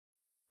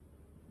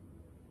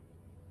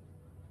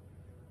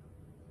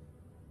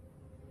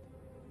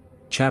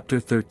Chapter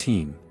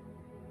 13.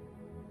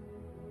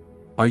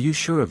 Are you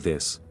sure of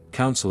this,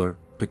 Counselor?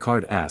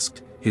 Picard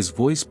asked, his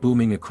voice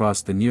booming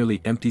across the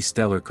nearly empty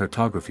stellar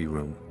cartography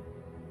room.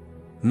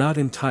 Not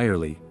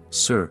entirely,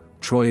 sir,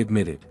 Troy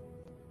admitted.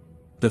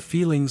 The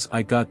feelings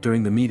I got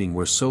during the meeting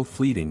were so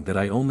fleeting that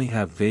I only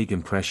have vague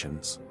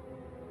impressions.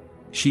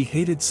 She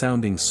hated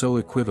sounding so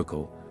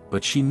equivocal,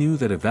 but she knew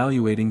that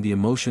evaluating the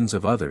emotions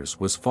of others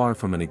was far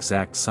from an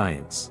exact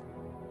science.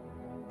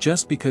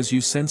 Just because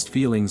you sensed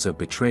feelings of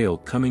betrayal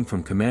coming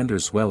from Commander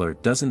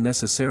Zweller doesn't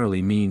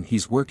necessarily mean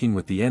he's working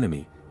with the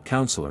enemy,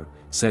 Counselor,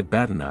 said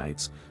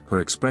Badenides,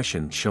 her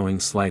expression showing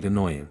slight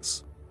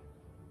annoyance.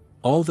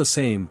 All the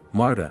same,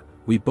 Marta,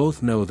 we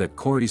both know that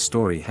Corey's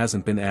story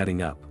hasn't been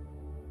adding up.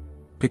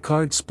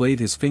 Picard splayed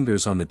his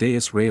fingers on the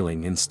dais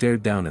railing and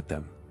stared down at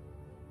them.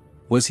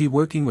 Was he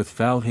working with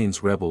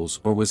Falhane's rebels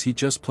or was he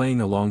just playing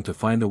along to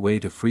find a way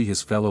to free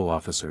his fellow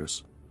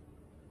officers?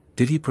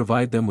 Did he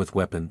provide them with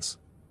weapons?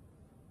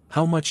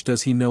 How much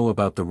does he know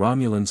about the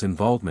Romulans'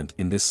 involvement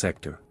in this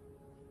sector?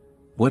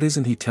 What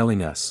isn't he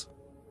telling us?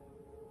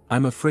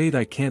 I'm afraid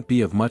I can't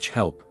be of much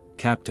help,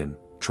 Captain,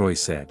 Troy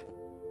said.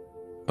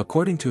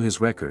 According to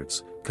his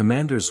records,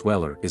 Commander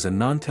Zweller is a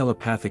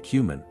non-telepathic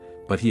human,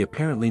 but he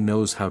apparently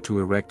knows how to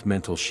erect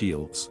mental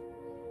shields.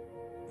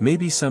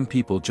 Maybe some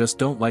people just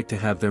don't like to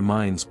have their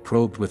minds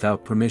probed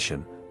without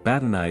permission,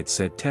 Badenide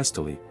said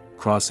testily,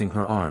 crossing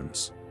her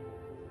arms.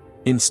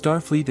 In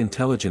Starfleet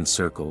intelligence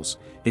circles,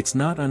 it's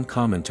not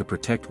uncommon to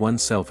protect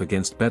oneself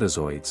against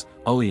betazoids,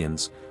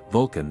 Ullians,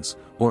 Vulcans,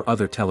 or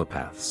other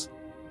telepaths.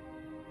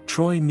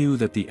 Troy knew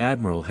that the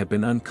Admiral had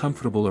been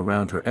uncomfortable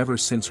around her ever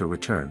since her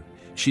return.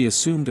 She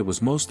assumed it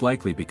was most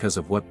likely because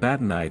of what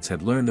Badenides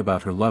had learned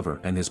about her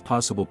lover and his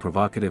possible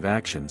provocative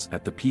actions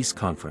at the peace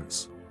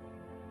conference.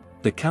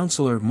 The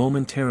counselor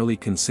momentarily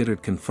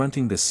considered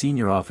confronting the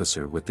senior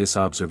officer with this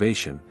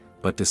observation,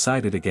 but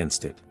decided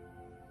against it.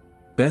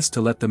 Best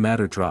to let the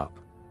matter drop.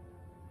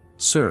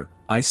 Sir,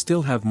 I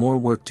still have more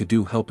work to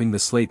do helping the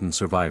Slayton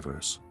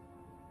survivors.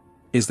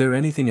 Is there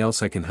anything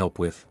else I can help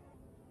with?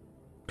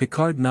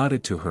 Picard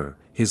nodded to her,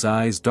 his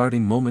eyes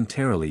darting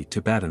momentarily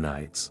to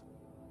Badenides.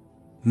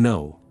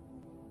 No.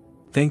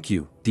 Thank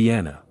you,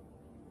 Deanna.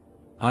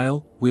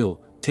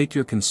 Will take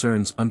your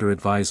concerns under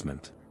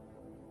advisement.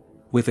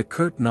 With a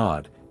curt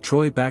nod,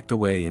 Troy backed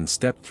away and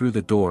stepped through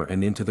the door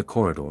and into the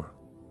corridor.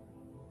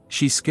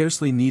 She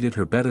scarcely needed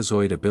her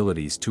betazoid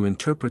abilities to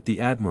interpret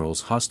the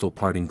Admiral's hostile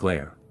parting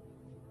glare.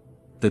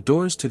 The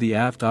doors to the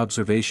aft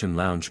observation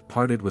lounge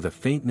parted with a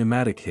faint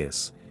pneumatic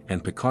hiss,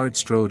 and Picard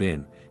strode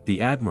in,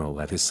 the Admiral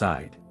at his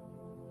side.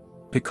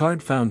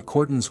 Picard found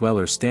Corton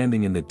Zweller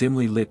standing in the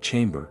dimly lit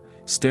chamber,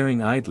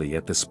 staring idly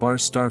at the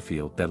sparse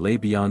starfield that lay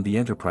beyond the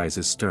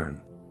Enterprise's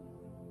stern.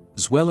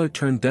 Zweller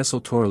turned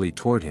desultorily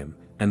toward him,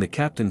 and the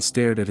captain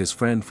stared at his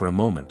friend for a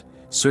moment,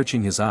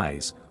 searching his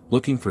eyes,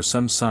 looking for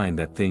some sign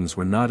that things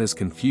were not as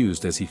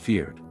confused as he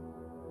feared.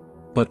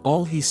 But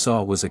all he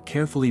saw was a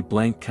carefully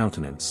blank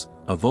countenance,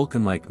 a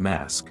Vulcan-like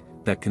mask,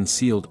 that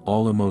concealed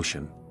all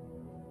emotion.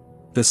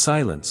 The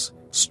silence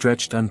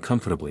stretched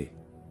uncomfortably.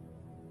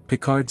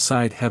 Picard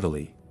sighed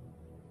heavily.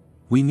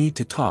 We need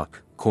to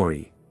talk,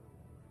 Corey.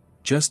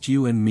 Just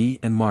you and me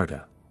and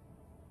Marta.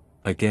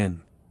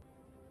 Again.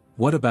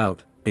 What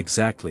about,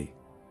 exactly?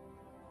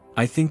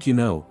 I think you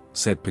know,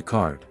 said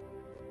Picard.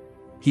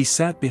 He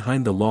sat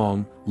behind the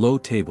long, low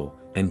table,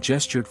 and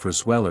gestured for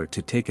Zweller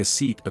to take a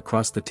seat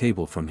across the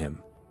table from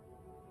him.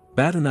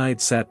 Badenide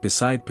sat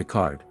beside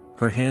Picard,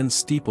 her hands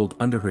steepled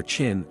under her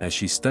chin as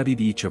she studied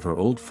each of her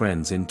old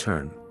friends in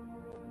turn.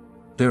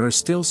 There are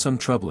still some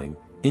troubling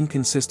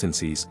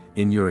inconsistencies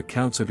in your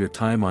accounts of your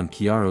time on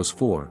Kiaros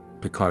 4,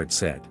 Picard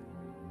said.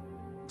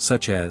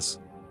 Such as?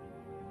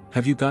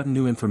 Have you gotten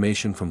new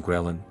information from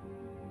Grellan?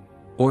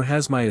 Or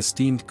has my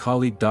esteemed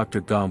colleague Dr.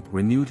 Gomp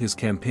renewed his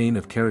campaign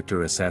of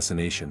character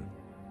assassination?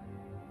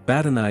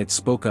 Badenide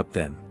spoke up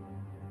then.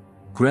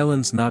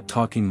 Grellan's not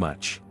talking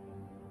much.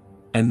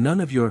 And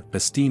none of your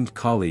esteemed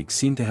colleagues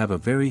seem to have a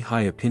very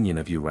high opinion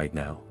of you right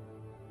now.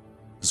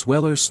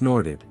 Zweller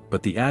snorted,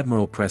 but the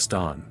Admiral pressed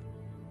on.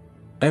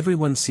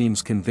 Everyone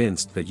seems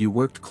convinced that you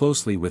worked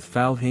closely with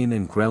Falhane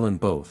and Grellan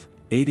both,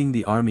 aiding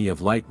the army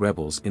of light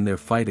rebels in their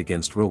fight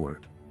against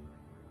Roward.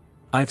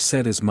 I've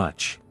said as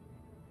much.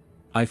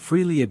 I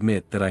freely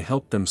admit that I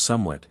helped them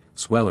somewhat,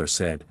 Zweller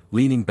said,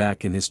 leaning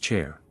back in his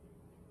chair.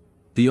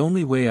 The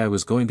only way I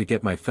was going to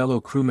get my fellow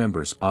crew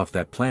members off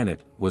that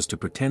planet was to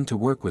pretend to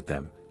work with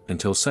them,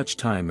 until such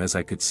time as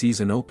I could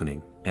seize an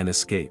opening, and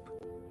escape.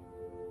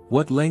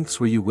 What lengths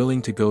were you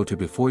willing to go to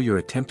before your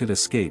attempted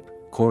escape,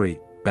 Corey?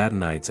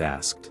 Badenides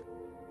asked.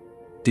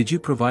 Did you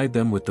provide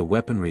them with the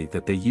weaponry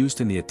that they used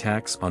in the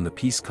attacks on the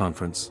peace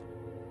conference?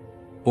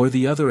 Or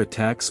the other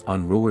attacks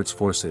on Roward's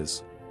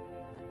forces?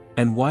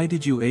 And why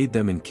did you aid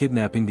them in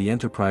kidnapping the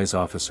Enterprise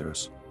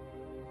officers?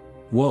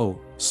 Whoa,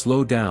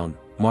 slow down,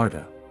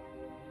 Marta.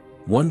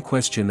 One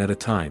question at a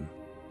time.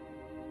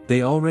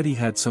 They already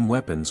had some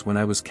weapons when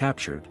I was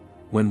captured,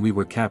 when we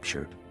were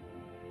captured.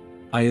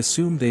 I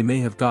assume they may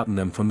have gotten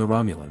them from the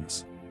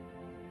Romulans.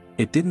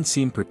 It didn't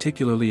seem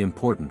particularly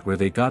important where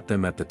they got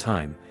them at the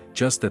time,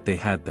 just that they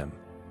had them.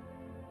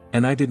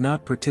 And I did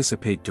not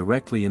participate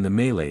directly in the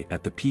melee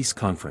at the peace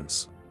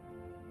conference.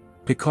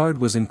 Picard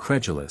was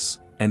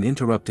incredulous, and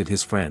interrupted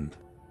his friend.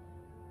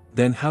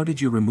 Then how did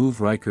you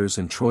remove Riker's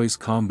and Troy's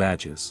comm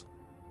badges?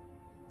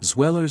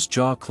 Zweller's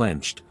jaw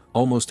clenched,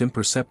 almost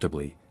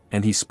imperceptibly,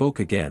 and he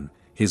spoke again,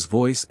 his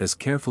voice as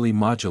carefully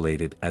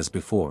modulated as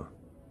before.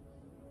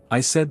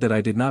 I said that I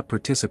did not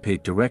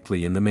participate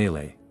directly in the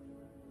melee.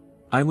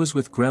 I was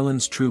with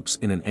Grellan's troops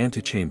in an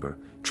antechamber,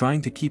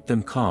 trying to keep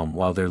them calm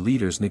while their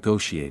leaders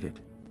negotiated.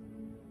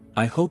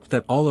 I hoped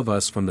that all of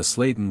us from the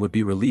Sladen would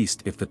be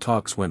released if the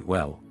talks went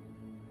well.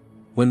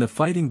 When the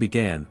fighting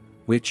began,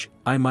 which,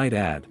 I might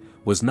add,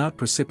 was not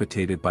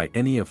precipitated by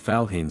any of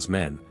Falhane's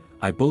men,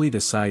 I bullied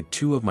aside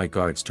 2 of my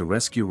guards to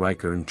rescue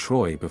Riker and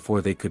Troy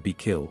before they could be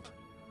killed.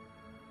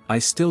 I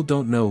still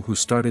don't know who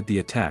started the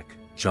attack,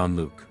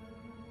 Jean-Luc.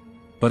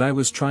 But I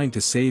was trying to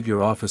save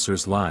your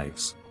officers'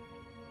 lives.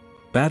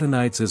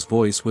 Badenides'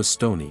 voice was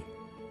stony.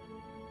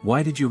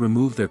 Why did you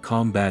remove their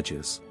comm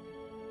badges?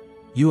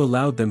 You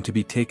allowed them to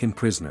be taken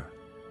prisoner.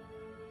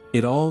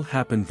 It all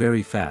happened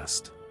very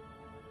fast.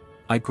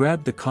 I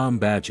grabbed the comm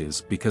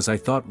badges because I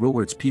thought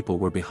Rowart's people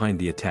were behind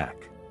the attack.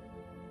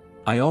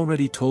 I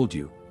already told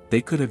you,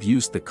 they could have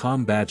used the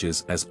comm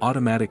badges as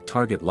automatic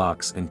target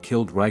locks and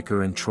killed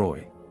Riker and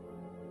Troy.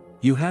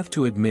 You have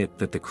to admit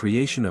that the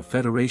creation of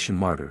Federation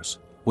martyrs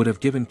would have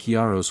given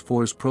Chiaro's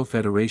 4's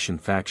pro-Federation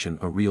faction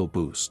a real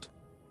boost.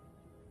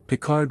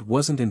 Picard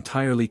wasn't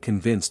entirely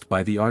convinced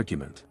by the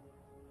argument.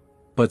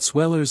 But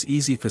Zweller's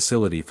easy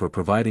facility for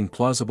providing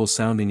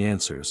plausible-sounding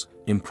answers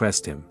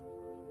impressed him.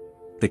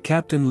 The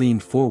captain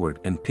leaned forward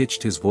and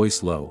pitched his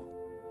voice low.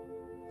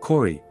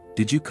 Corey,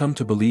 did you come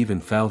to believe in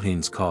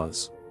Falhane's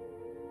cause?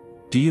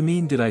 Do you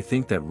mean did I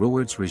think that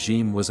Rowart's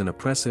regime was an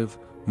oppressive,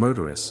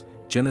 murderous,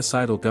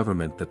 genocidal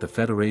government that the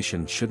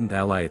Federation shouldn't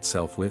ally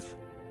itself with?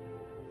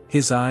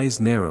 His eyes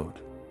narrowed.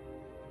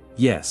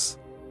 Yes.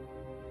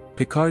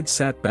 Picard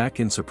sat back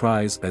in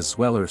surprise as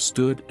Zweller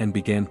stood and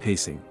began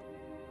pacing.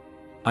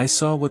 I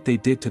saw what they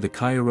did to the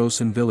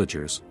Chiarosan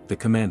villagers, the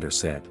commander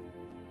said.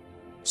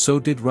 So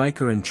did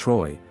Riker and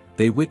Troy,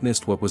 they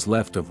witnessed what was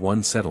left of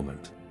one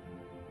settlement.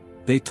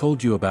 They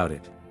told you about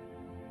it.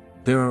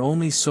 There are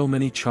only so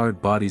many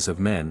charred bodies of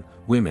men,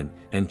 women,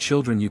 and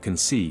children you can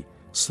see,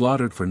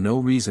 slaughtered for no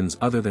reasons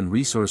other than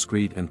resource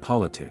greed and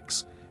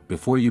politics,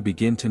 before you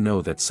begin to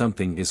know that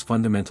something is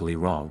fundamentally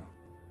wrong.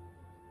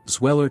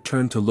 Zweller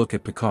turned to look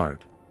at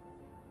Picard.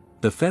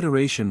 The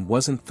Federation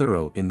wasn't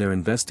thorough in their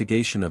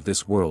investigation of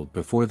this world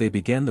before they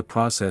began the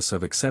process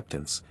of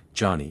acceptance,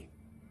 Johnny.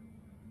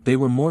 They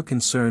were more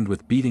concerned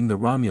with beating the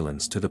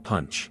Romulans to the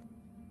punch.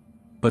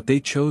 But they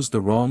chose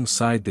the wrong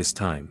side this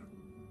time.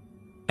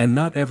 And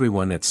not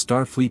everyone at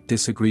Starfleet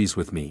disagrees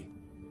with me.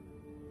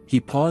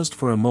 He paused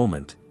for a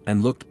moment,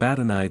 and looked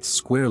Badenides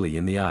squarely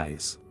in the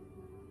eyes.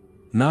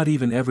 Not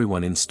even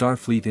everyone in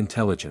Starfleet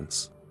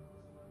intelligence.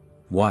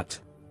 What?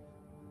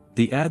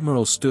 The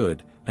Admiral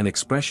stood, an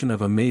expression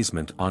of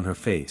amazement on her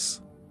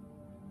face.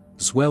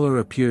 Zweller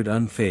appeared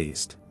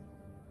unfazed.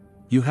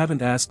 You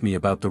haven't asked me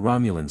about the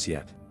Romulans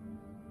yet.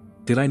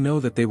 Did I know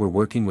that they were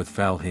working with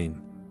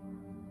Falhane?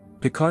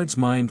 Picard's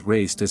mind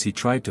raced as he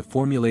tried to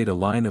formulate a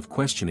line of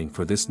questioning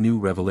for this new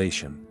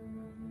revelation.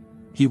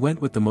 He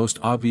went with the most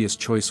obvious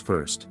choice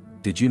first.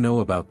 Did you know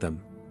about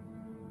them?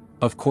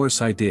 Of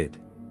course I did.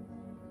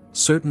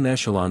 Certain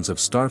echelons of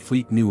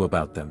Starfleet knew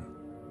about them.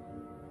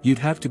 You'd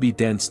have to be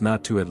dense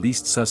not to at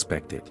least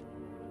suspect it.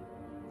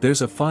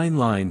 There's a fine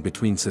line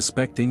between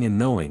suspecting and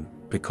knowing,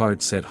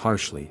 Picard said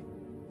harshly.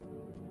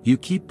 You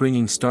keep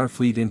bringing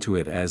Starfleet into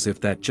it as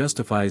if that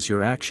justifies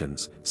your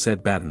actions,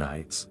 said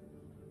Badenides.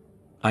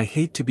 I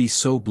hate to be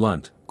so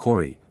blunt,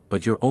 Corey,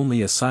 but you're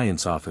only a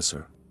science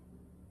officer.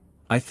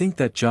 I think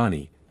that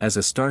Johnny, as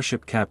a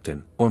starship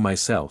captain, or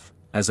myself,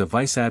 as a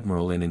vice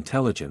admiral in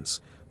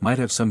intelligence, might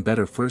have some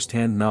better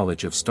first-hand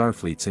knowledge of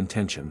Starfleet's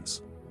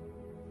intentions.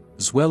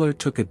 Zweller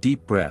took a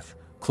deep breath,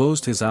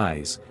 closed his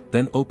eyes,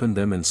 then opened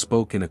them and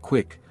spoke in a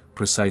quick,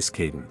 precise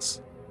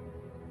cadence.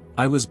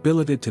 I was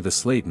billeted to the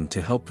Sladen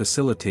to help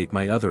facilitate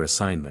my other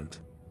assignment.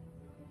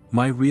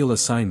 My real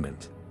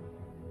assignment.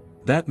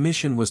 That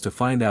mission was to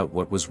find out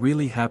what was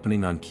really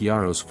happening on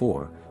Chiaro's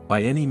 4,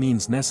 by any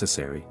means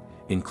necessary,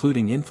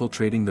 including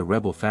infiltrating the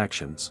rebel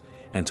factions,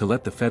 and to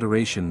let the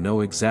Federation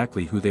know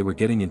exactly who they were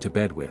getting into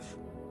bed with.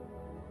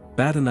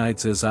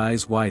 Badenides'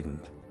 eyes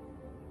widened.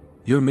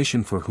 Your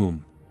mission for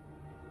whom?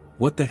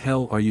 What the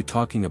hell are you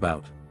talking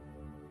about?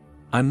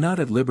 I'm not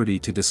at liberty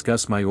to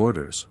discuss my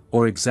orders,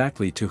 or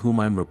exactly to whom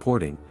I'm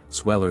reporting,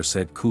 Zweller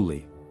said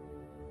coolly.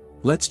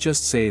 Let's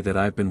just say that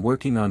I've been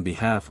working on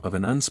behalf of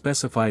an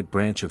unspecified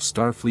branch of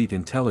Starfleet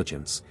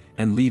intelligence,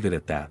 and leave it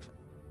at that.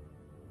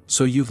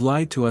 So you've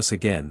lied to us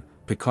again,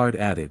 Picard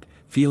added,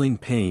 feeling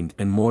pained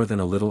and more than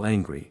a little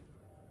angry.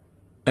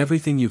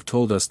 Everything you've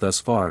told us thus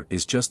far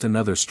is just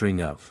another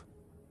string of.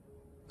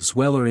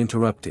 Zweller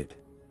interrupted.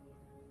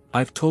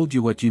 I've told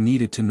you what you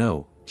needed to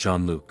know,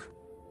 Jean-Luc.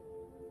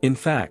 In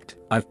fact,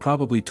 I've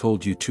probably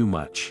told you too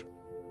much.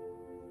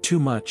 Too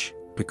much,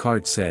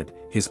 Picard said,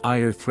 his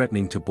ire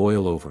threatening to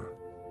boil over.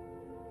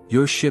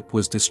 Your ship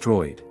was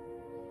destroyed.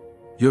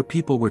 Your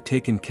people were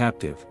taken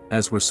captive,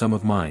 as were some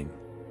of mine.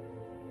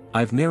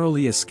 I've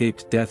narrowly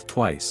escaped death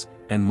twice,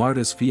 and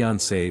Marta's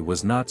fiancé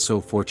was not so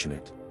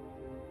fortunate.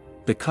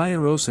 The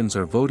Kaiarosans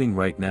are voting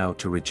right now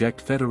to reject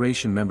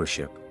Federation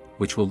membership,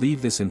 which will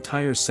leave this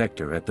entire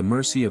sector at the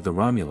mercy of the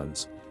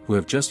Romulans, who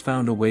have just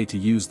found a way to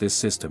use this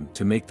system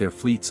to make their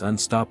fleets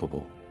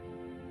unstoppable.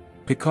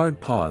 Picard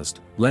paused,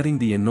 letting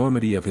the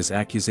enormity of his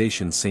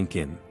accusation sink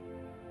in.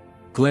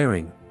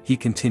 Glaring, he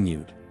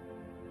continued.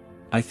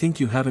 I think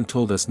you haven't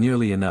told us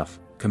nearly enough,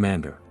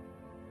 Commander.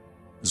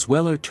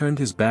 Zweller turned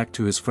his back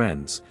to his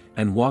friends,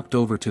 and walked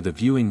over to the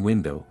viewing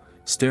window,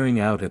 staring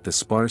out at the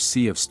sparse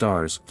sea of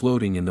stars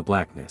floating in the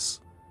blackness.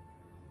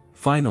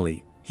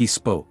 Finally, he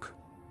spoke.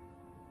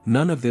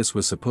 None of this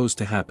was supposed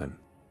to happen.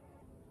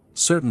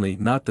 Certainly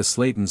not the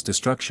Sladen's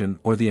destruction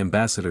or the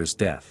ambassador's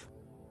death.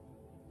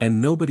 And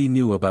nobody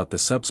knew about the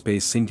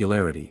subspace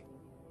singularity.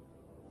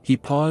 He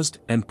paused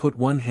and put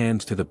one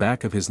hand to the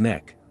back of his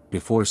neck,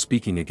 before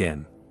speaking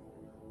again.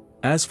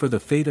 As for the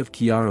fate of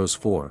Kiaros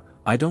 4,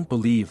 I don't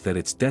believe that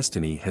its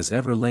destiny has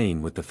ever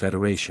lain with the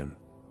Federation.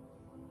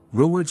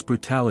 Rowards'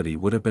 brutality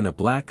would have been a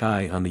black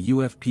eye on the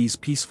UFP's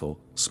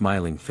peaceful,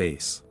 smiling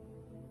face.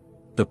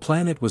 The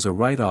planet was a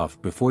write-off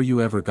before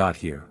you ever got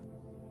here.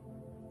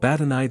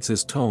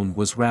 Batanides' tone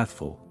was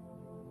wrathful.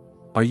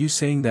 Are you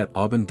saying that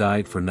Aubin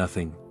died for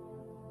nothing?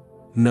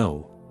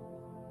 No.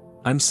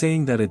 I'm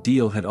saying that a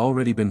deal had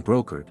already been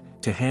brokered,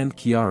 to hand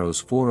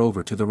Kiaros 4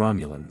 over to the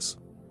Romulans.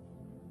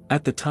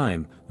 At the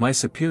time, my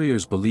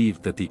superiors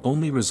believed that the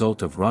only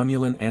result of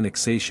Romulan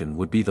annexation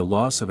would be the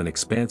loss of an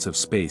expanse of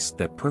space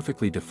that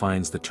perfectly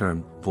defines the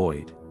term,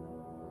 void.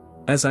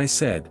 As I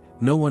said,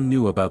 no one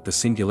knew about the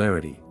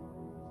singularity.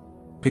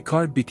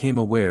 Picard became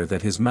aware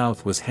that his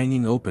mouth was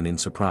hanging open in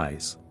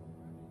surprise.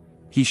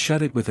 He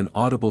shut it with an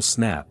audible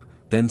snap,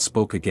 then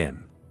spoke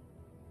again.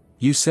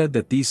 You said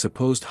that these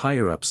supposed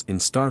higher-ups in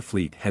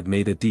Starfleet had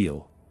made a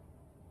deal.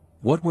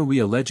 What were we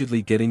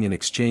allegedly getting in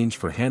exchange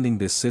for handing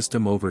this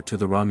system over to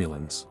the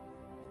Romulans?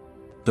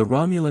 The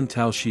Romulan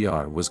Tal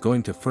Shiar was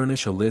going to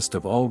furnish a list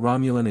of all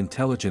Romulan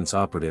intelligence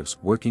operatives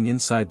working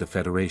inside the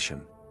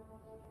Federation.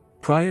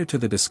 Prior to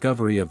the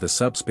discovery of the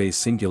subspace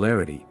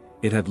singularity,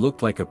 it had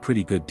looked like a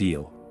pretty good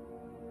deal.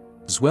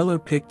 Zweller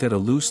picked at a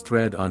loose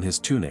thread on his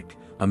tunic,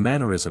 a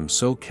mannerism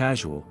so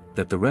casual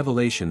that the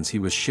revelations he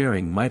was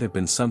sharing might have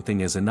been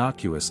something as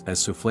innocuous as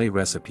soufflé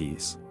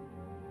recipes.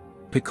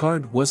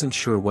 Picard wasn't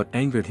sure what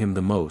angered him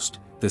the most,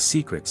 the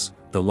secrets,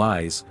 the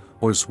lies,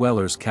 or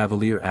Zweller's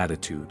cavalier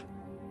attitude.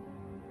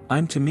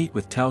 I'm to meet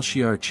with Tal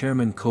Shiar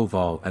Chairman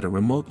Koval at a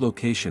remote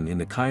location in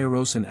the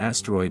Kaiarosan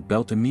asteroid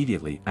belt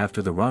immediately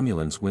after the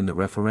Romulans win the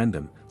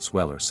referendum,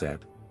 Zweller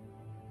said.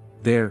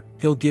 There,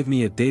 he'll give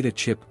me a data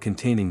chip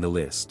containing the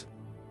list.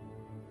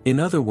 In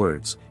other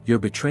words, you're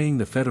betraying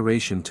the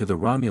Federation to the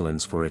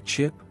Romulans for a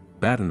chip,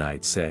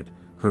 Batanide said,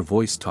 her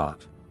voice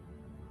taut.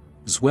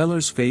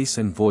 Zweller's face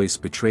and voice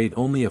betrayed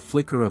only a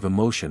flicker of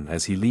emotion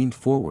as he leaned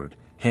forward,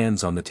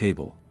 hands on the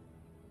table.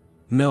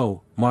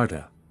 No,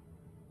 Marta.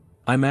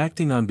 I'm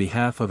acting on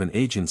behalf of an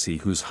agency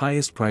whose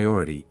highest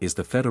priority is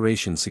the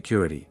Federation's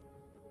security.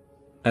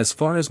 As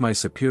far as my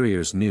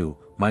superiors knew,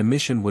 my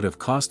mission would have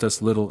cost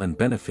us little and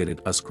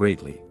benefited us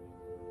greatly.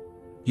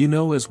 You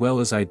know as well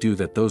as I do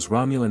that those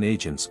Romulan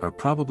agents are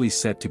probably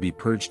set to be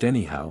purged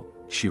anyhow,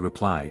 she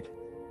replied.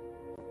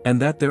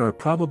 And that there are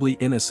probably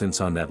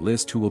innocents on that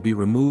list who will be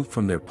removed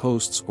from their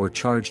posts or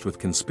charged with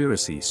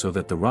conspiracy so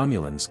that the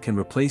Romulans can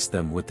replace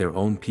them with their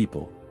own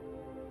people.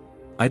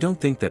 I don't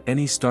think that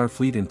any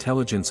Starfleet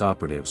intelligence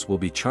operatives will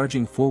be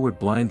charging forward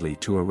blindly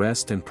to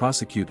arrest and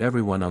prosecute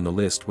everyone on the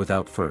list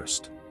without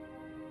first.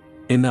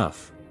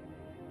 Enough.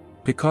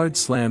 Picard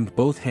slammed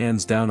both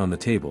hands down on the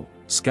table,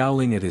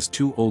 scowling at his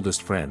two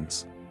oldest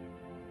friends.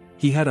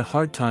 He had a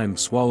hard time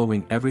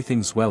swallowing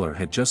everything Zweller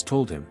had just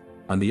told him.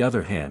 On the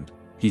other hand,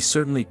 he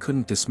certainly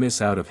couldn't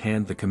dismiss out of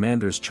hand the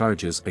commander's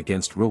charges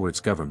against Rowards'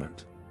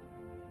 government.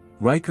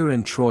 Riker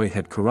and Troy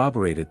had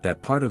corroborated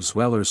that part of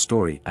Zweller's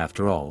story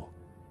after all.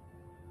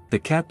 The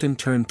captain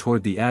turned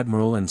toward the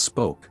admiral and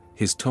spoke,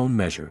 his tone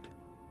measured.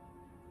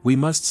 We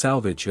must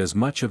salvage as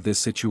much of this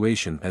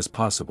situation as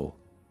possible.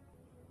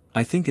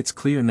 I think it's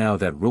clear now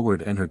that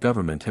Roward and her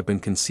government have been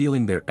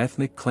concealing their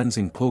ethnic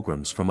cleansing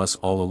pogroms from us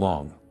all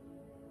along.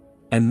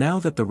 And now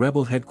that the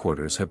rebel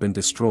headquarters have been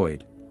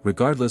destroyed,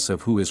 regardless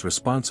of who is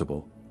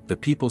responsible, the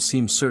people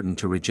seem certain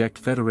to reject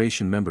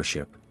Federation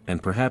membership,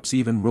 and perhaps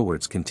even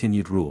Roward's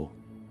continued rule.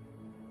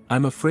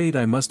 I'm afraid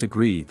I must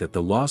agree that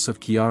the loss of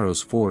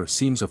Kiaros 4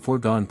 seems a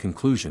foregone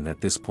conclusion at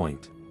this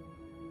point.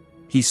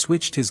 He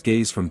switched his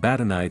gaze from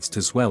Batanides to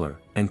Zweller,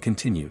 and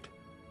continued.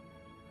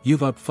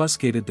 You've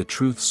obfuscated the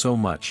truth so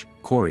much,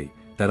 Corey,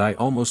 that I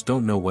almost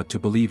don't know what to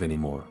believe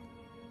anymore.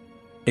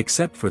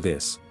 Except for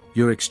this,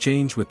 your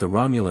exchange with the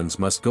Romulans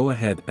must go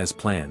ahead as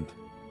planned.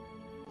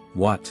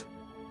 What?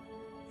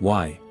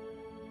 Why?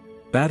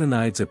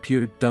 Batanides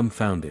appeared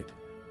dumbfounded.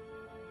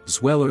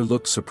 Zweller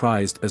looked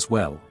surprised as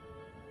well.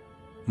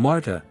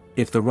 Marta,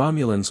 If the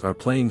Romulans are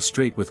playing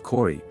straight with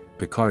Corey,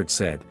 Picard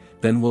said,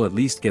 then we'll at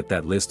least get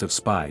that list of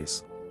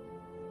spies.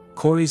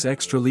 Corey's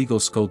extra-legal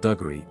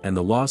skullduggery and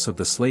the loss of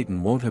the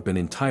Slayton won't have been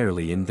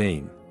entirely in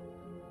vain.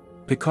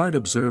 Picard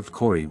observed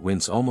Corey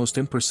wince almost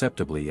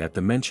imperceptibly at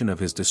the mention of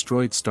his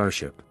destroyed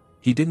starship.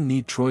 He didn't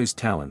need Troy's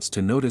talents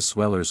to notice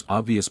Zweller's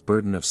obvious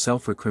burden of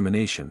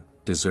self-recrimination,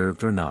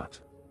 deserved or not.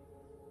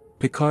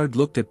 Picard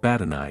looked at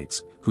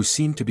Badenides, who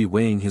seemed to be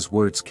weighing his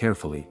words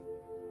carefully.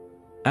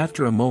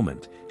 After a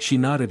moment, she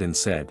nodded and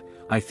said,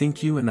 "I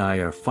think you and I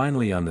are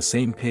finally on the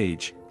same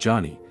page,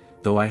 Johnny,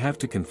 though I have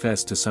to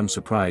confess to some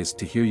surprise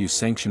to hear you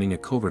sanctioning a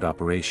covert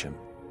operation."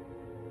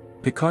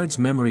 Picard's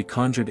memory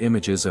conjured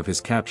images of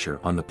his capture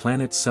on the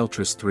planet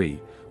Celtris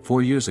 3,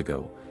 4 years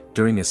ago,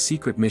 during a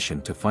secret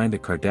mission to find a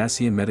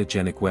Cardassian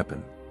metagenic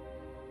weapon.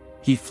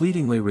 He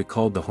fleetingly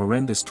recalled the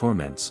horrendous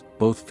torments,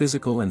 both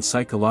physical and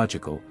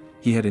psychological,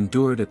 he had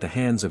endured at the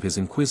hands of his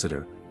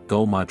inquisitor,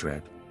 Gul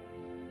Madred.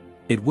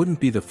 "It wouldn't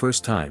be the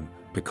first time,"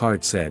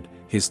 Picard said,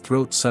 his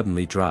throat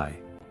suddenly dry.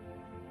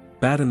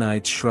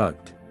 Badenides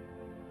shrugged.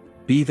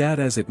 "Be that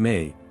as it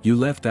may, you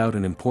left out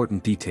an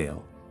important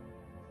detail."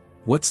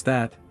 "What's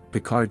that?"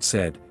 Picard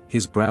said,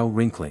 his brow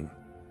wrinkling.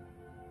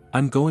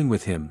 "I'm going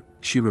with him,"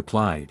 she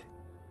replied.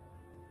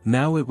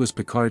 Now it was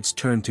Picard's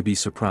turn to be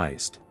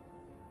surprised.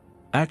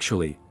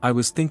 "Actually, I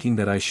was thinking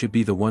that I should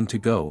be the one to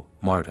go,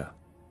 Marta."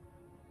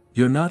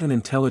 "You're not an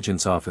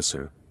intelligence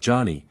officer,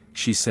 Johnny,"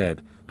 she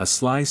said, a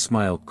sly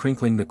smile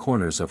crinkling the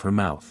corners of her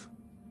mouth.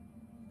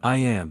 "I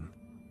am.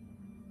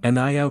 And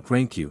I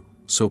outrank you,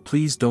 so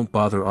please don't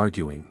bother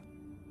arguing.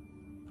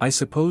 I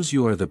suppose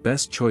you are the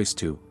best choice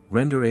to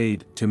render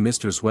aid to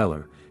Mr.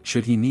 Zweller,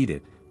 should he need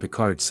it,"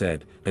 Picard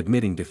said,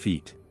 admitting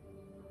defeat.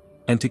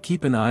 "And to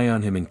keep an eye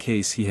on him in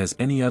case he has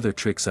any other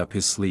tricks up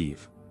his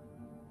sleeve."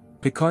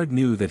 Picard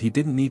knew that he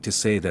didn't need to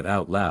say that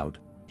out loud.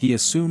 He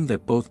assumed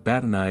that both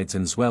Badenides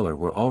and Zweller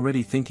were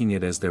already thinking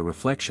it as their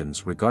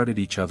reflections regarded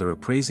each other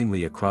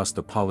appraisingly across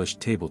the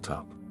polished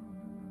tabletop.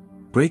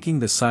 Breaking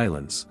the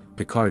silence,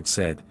 Picard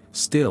said,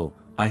 "Still,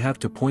 I have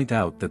to point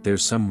out that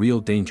there's some real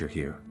danger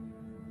here."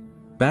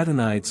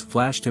 Badenides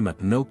flashed him a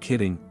 "no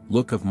kidding"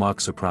 look of mock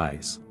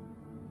surprise.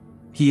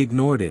 He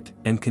ignored it,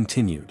 and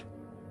continued.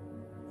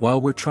 "While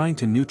we're trying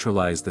to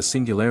neutralize the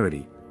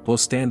singularity, we'll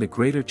stand a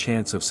greater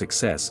chance of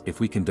success if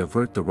we can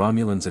divert the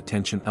Romulans'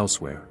 attention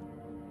elsewhere."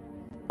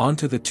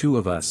 "Onto the two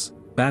of us,"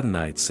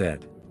 Badenides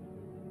said.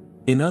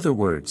 "In other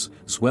words,"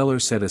 Zweller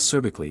said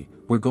acerbically,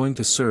 "we're going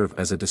to serve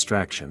as a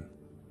distraction."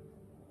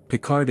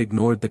 Picard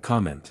ignored the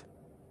comment.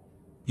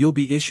 "You'll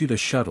be issued a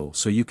shuttle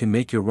so you can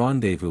make your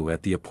rendezvous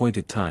at the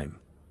appointed time."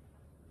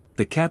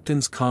 The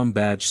captain's comm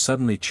badge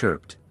suddenly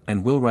chirped,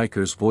 and Will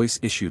Riker's voice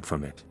issued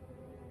from it.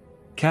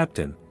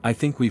 "Captain, I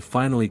think we've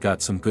finally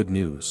got some good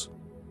news.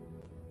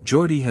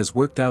 Geordi has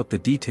worked out the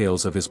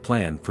details of his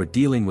plan for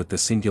dealing with the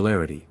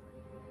singularity."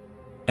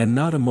 And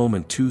not a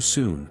moment too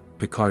soon,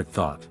 Picard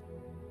thought.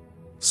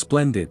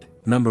 "Splendid,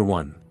 number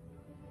one.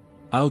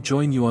 I'll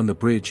join you on the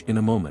bridge in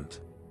a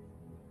moment."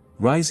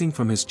 Rising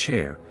from his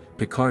chair,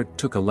 Picard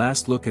took a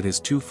last look at his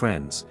two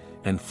friends,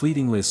 and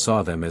fleetingly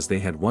saw them as they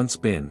had once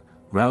been,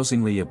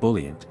 rousingly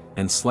ebullient,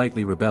 and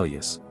slightly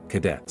rebellious,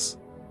 cadets.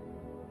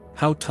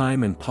 How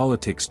time and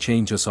politics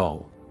change us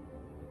all.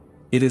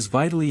 "It is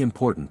vitally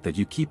important that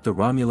you keep the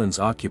Romulans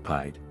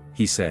occupied,"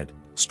 he said,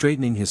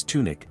 straightening his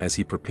tunic as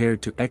he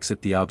prepared to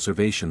exit the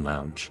observation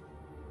lounge.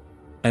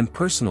 "And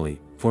personally,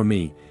 for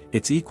me,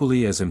 it's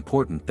equally as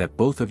important that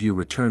both of you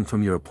return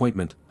from your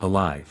appointment,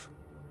 alive.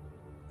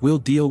 We'll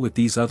deal with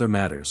these other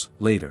matters,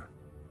 later."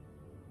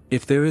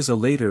 If there is a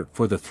later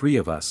for the three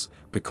of us,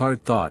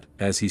 Picard thought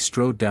as he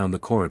strode down the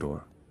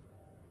corridor.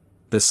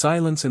 The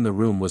silence in the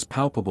room was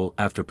palpable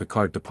after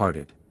Picard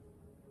departed.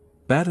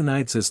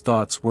 Badenides's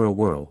thoughts were a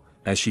whirl,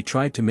 as she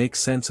tried to make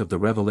sense of the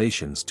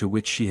revelations to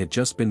which she had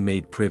just been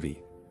made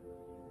privy.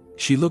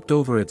 She looked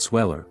over at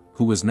Zweller,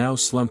 who was now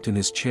slumped in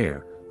his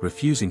chair,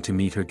 refusing to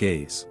meet her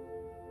gaze.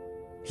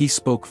 He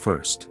spoke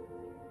first.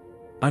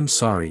 "I'm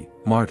sorry,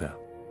 Marta.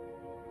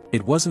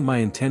 It wasn't my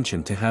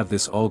intention to have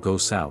this all go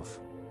south.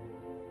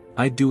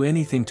 I'd do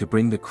anything to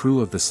bring the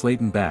crew of the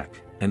Slayton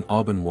back, and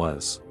Aubin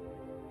was."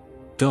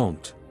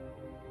 "Don't."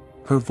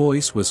 Her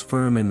voice was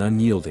firm and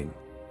unyielding.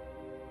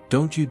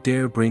 "Don't you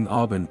dare bring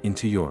Aubin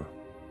into your—"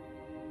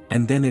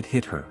 And then it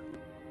hit her.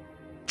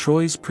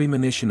 Troy's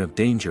premonition of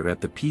danger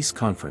at the peace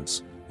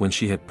conference, when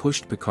she had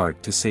pushed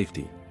Picard to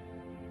safety.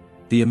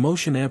 The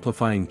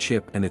emotion-amplifying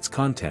chip and its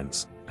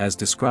contents, as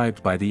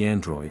described by the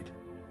android.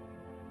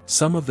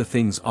 Some of the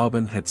things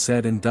Aubin had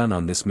said and done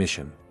on this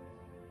mission.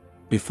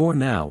 Before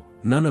now,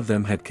 none of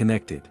them had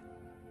connected.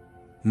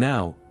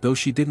 Now, though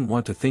she didn't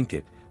want to think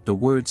it, the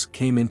words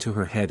came into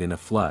her head in a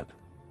flood.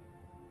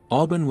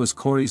 Aubin was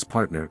Corey's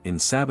partner in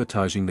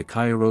sabotaging the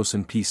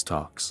Kairosan peace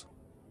talks.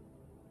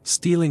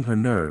 Steeling her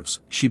nerves,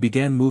 she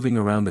began moving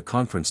around the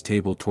conference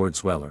table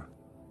towards Zweller.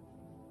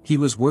 "He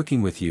was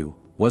working with you,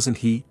 wasn't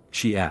he?"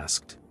 she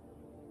asked.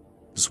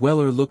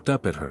 Zweller looked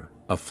up at her,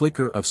 a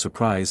flicker of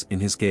surprise in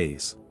his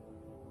gaze.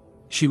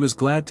 She was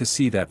glad to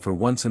see that for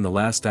once in the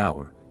last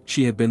hour,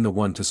 she had been the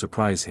one to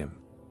surprise him.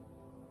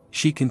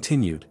 She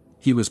continued,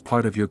 he was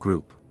part of your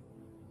group.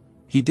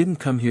 He didn't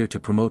come here to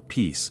promote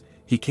peace,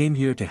 he came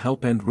here to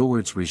help end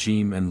Romulan's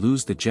regime and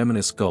lose the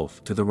Geminus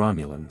Gulf to the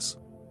Romulans.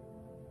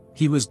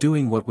 He was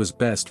doing what was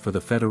best for the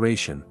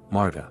Federation,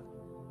 Marta.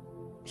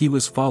 He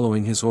was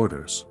following his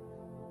orders.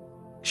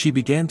 She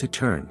began to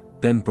turn,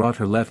 then brought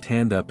her left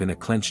hand up in a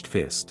clenched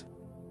fist.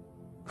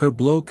 Her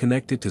blow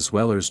connected to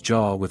Zweller's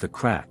jaw with a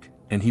crack,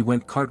 and he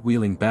went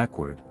cartwheeling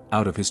backward,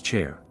 out of his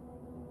chair.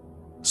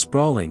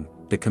 Sprawling,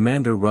 the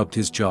commander rubbed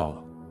his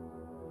jaw.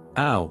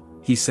 "Ow,"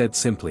 he said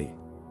simply.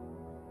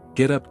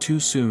 "Get up too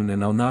soon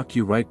and I'll knock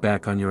you right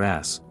back on your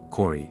ass,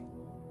 Corey."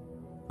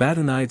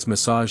 Badenides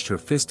massaged her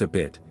fist a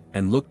bit,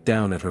 and looked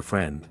down at her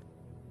friend.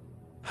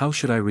 "How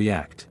should I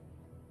react?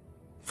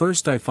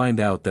 First I find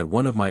out that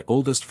one of my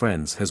oldest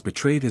friends has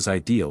betrayed his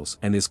ideals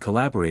and is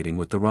collaborating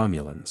with the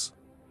Romulans.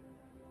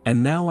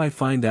 And now I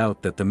find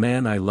out that the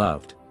man I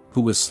loved,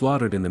 who was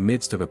slaughtered in the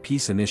midst of a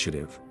peace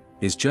initiative,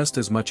 is just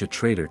as much a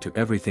traitor to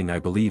everything I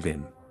believe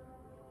in."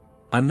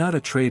 "I'm not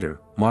a traitor,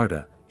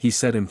 Marta," he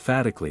said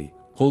emphatically,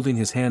 holding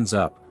his hands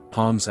up,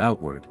 palms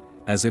outward,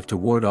 as if to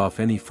ward off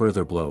any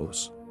further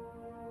blows.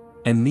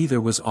 "And neither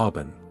was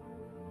Aubin.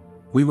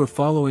 We were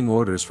following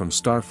orders from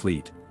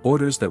Starfleet,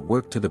 orders that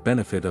worked to the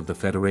benefit of the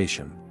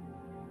Federation.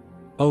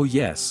 Oh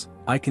yes,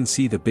 I can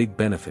see the big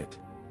benefit.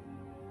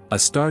 A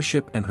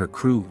starship and her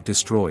crew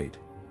destroyed.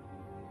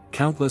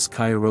 Countless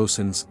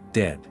Kyrosans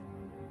dead.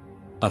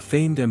 A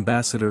famed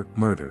ambassador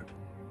murdered.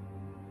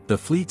 The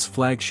fleet's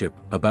flagship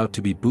about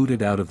to be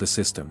booted out of the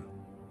system.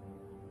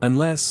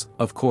 Unless,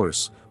 of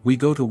course, we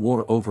go to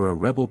war over a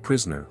rebel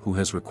prisoner who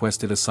has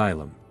requested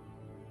asylum.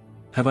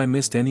 Have I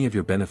missed any of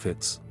your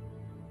benefits?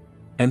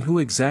 And who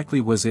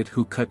exactly was it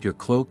who cut your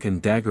cloak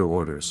and dagger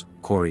orders,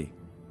 Corey?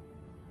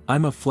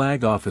 I'm a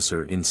flag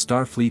officer in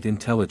Starfleet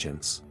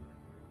intelligence.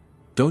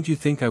 Don't you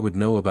think I would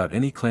know about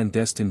any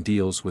clandestine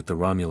deals with the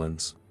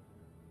Romulans?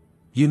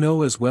 You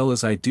know as well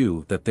as I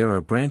do that there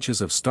are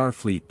branches of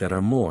Starfleet that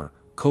are more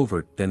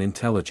covert than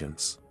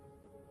intelligence."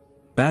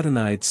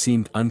 Badenides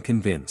seemed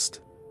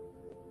unconvinced.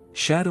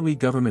 "Shadowy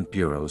government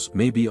bureaus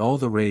may be all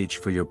the rage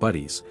for your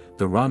buddies,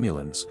 the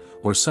Romulans,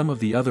 or some of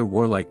the other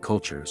warlike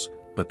cultures,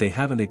 but they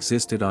haven't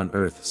existed on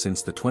Earth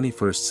since the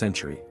 21st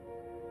century."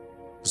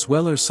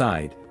 Zweller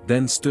sighed,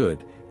 then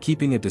stood,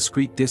 keeping a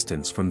discreet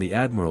distance from the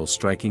Admiral's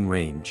striking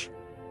range.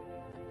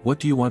 "What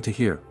do you want to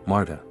hear,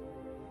 Marta?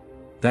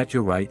 That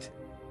you're right?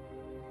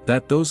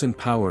 That those in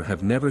power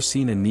have never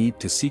seen a need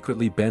to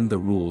secretly bend the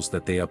rules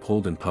that they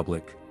uphold in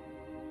public?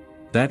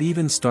 That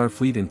even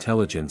Starfleet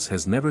intelligence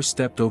has never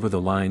stepped over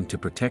the line to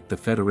protect the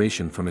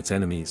Federation from its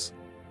enemies?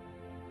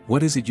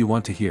 What is it you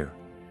want to hear?"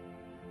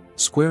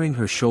 Squaring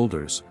her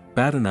shoulders,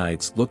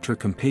 Badenides looked her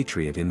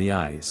compatriot in the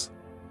eyes.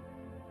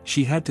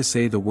 She had to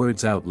say the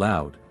words out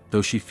loud,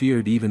 though she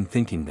feared even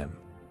thinking them.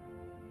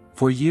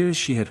 For years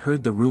she had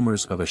heard the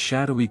rumors of a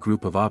shadowy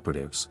group of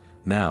operatives.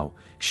 Now,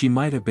 she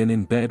might have been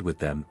in bed with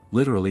them,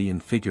 literally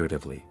and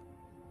figuratively.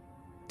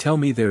 "Tell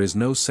me there is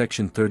no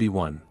Section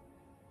 31.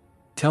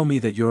 Tell me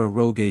that you're a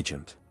rogue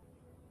agent.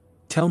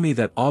 Tell me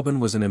that Aubin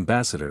was an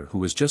ambassador who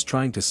was just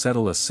trying to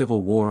settle a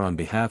civil war on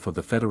behalf of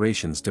the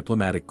Federation's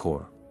diplomatic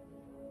corps."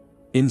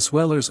 In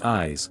Zweller's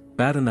eyes,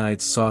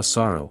 Badenides saw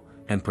sorrow,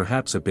 and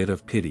perhaps a bit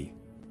of pity.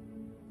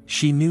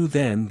 She knew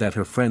then that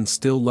her friend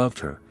still loved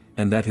her,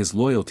 and that his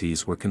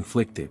loyalties were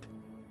conflicted.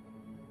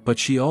 But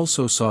she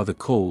also saw the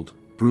cold,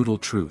 brutal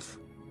truth.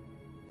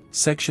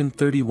 Section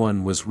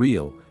 31 was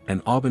real,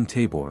 and Aubin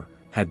Tabor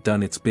had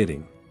done its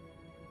bidding.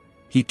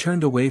 He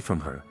turned away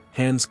from her,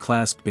 hands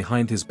clasped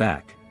behind his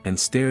back, and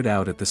stared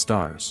out at the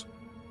stars.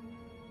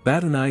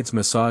 Badenides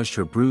massaged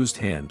her bruised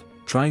hand,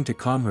 trying to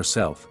calm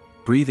herself,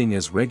 breathing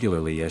as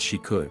regularly as she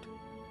could.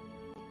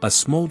 A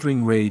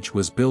smoldering rage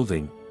was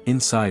building,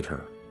 inside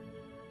her.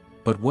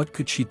 But what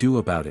could she do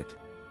about it?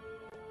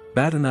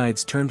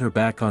 Badenides turned her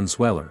back on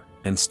Zweller,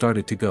 and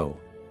started to go.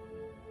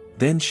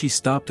 Then she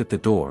stopped at the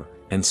door,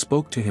 and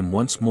spoke to him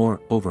once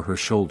more over her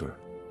shoulder.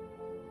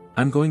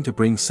 "I'm going to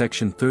bring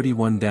Section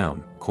 31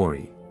 down,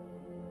 Corey.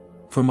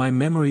 For my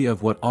memory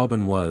of what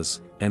Aubin was,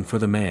 and for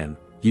the man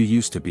you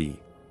used to be.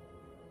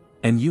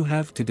 And you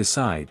have to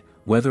decide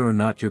whether or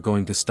not you're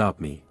going to stop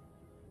me."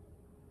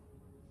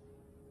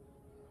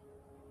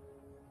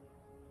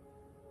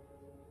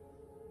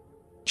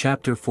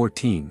 Chapter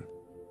 14.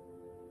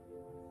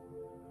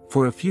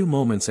 For a few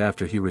moments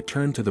after he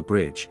returned to the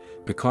bridge,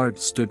 Picard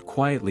stood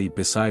quietly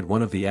beside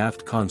one of the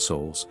aft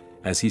consoles,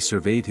 as he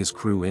surveyed his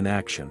crew in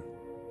action.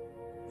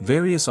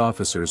 Various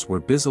officers were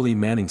busily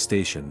manning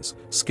stations,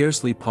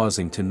 scarcely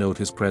pausing to note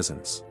his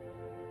presence.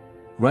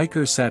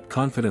 Riker sat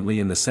confidently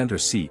in the center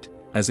seat,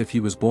 as if he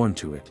was born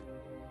to it.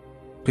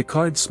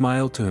 Picard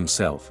smiled to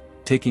himself,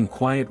 taking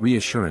quiet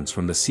reassurance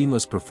from the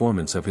seamless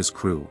performance of his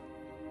crew.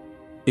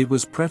 It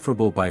was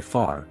preferable by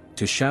far,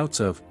 to shouts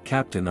of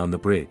 "Captain" on the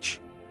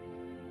bridge.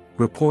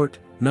 "Report,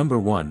 Number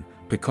 1,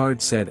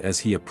 Picard said as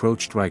he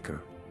approached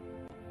Riker.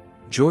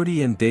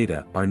 "Geordi and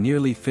Data are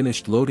nearly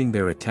finished loading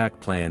their attack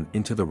plan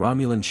into the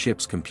Romulan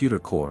ship's computer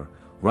core,"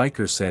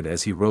 Riker said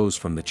as he rose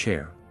from the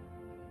chair.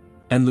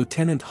 And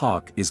Lieutenant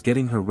Hawk is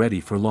getting her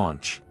ready for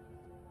launch.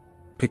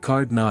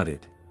 Picard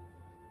nodded.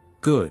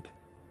 Good.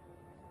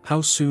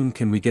 How soon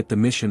can we get the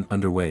mission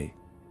underway?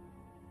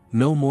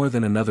 No more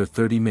than another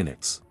 30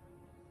 minutes.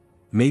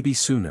 Maybe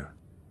sooner.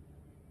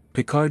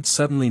 Picard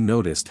suddenly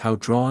noticed how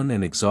drawn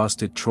and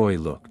exhausted Troi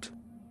looked.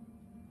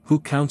 Who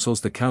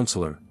counsels the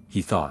counselor,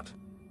 he thought.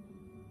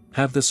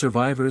 Have the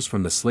survivors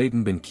from the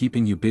Sladen been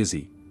keeping you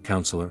busy,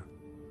 counselor?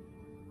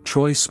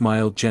 Troi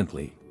smiled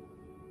gently.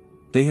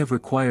 They have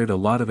required a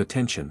lot of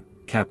attention,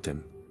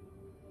 Captain.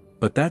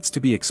 But that's to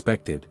be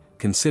expected,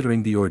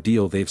 considering the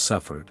ordeal they've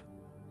suffered.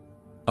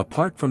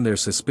 Apart from their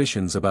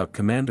suspicions about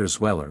Commander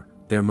Zweller,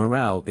 their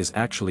morale is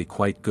actually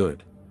quite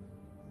good.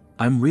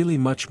 I'm really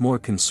much more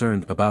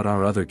concerned about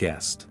our other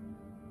guest.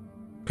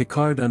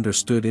 Picard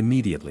understood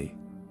immediately.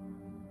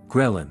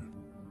 Grelin.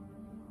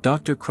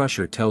 Dr.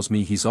 Crusher tells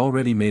me he's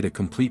already made a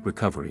complete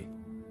recovery.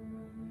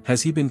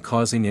 Has he been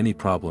causing any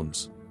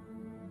problems?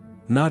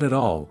 Not at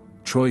all,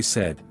 Troi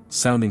said,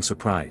 sounding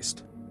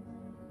surprised.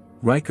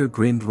 Riker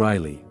grinned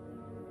wryly.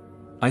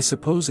 I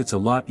suppose it's a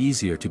lot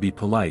easier to be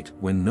polite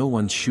when no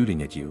one's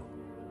shooting at you.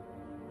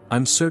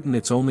 I'm certain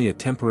it's only a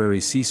temporary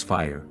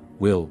ceasefire,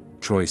 Will,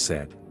 Troi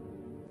said.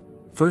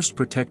 First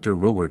Protector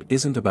Roward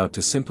isn't about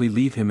to simply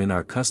leave him in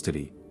our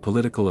custody,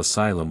 political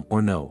asylum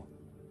or no.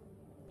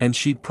 And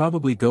she'd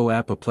probably go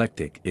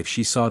apoplectic if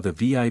she saw the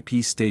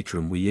VIP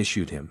stateroom we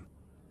issued him.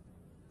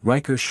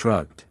 Riker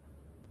shrugged.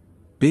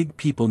 Big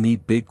people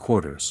need big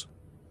quarters.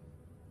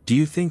 Do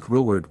you think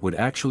Roward would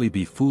actually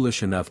be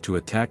foolish enough to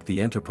attack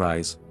the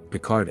Enterprise?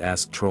 Picard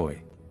asked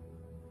Troi.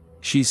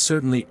 She's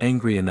certainly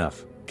angry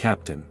enough,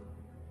 Captain.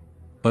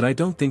 But I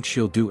don't think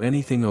she'll do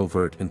anything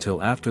overt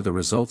until after the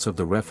results of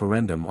the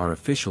referendum are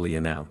officially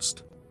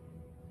announced.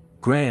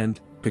 Grand,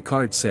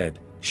 Picard said,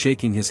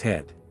 shaking his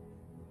head.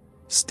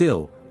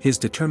 Still, his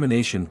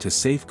determination to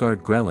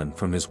safeguard Grelin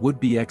from his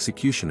would-be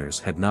executioners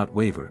had not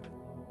wavered.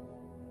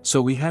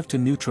 So we have to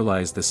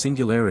neutralize the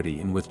singularity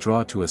and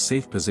withdraw to a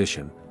safe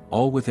position,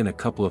 all within a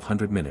couple of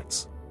 100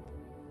 minutes.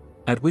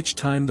 At which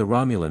time the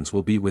Romulans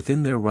will be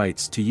within their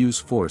rights to use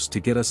force to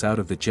get us out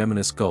of the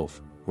Geminus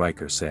Gulf,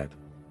 Riker said.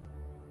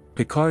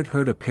 Picard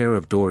heard a pair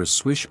of doors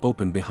swish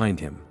open behind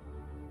him.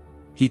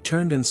 He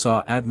turned and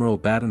saw Admiral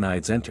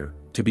Badenides enter,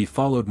 to be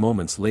followed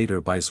moments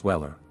later by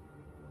Zweller.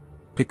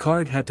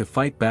 Picard had to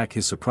fight back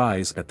his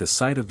surprise at the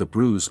sight of the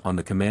bruise on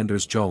the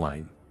commander's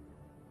jawline.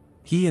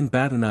 He and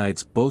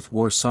Badenides both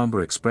wore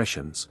somber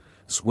expressions.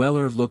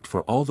 Zweller looked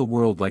for all the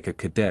world like a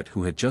cadet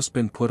who had just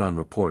been put on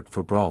report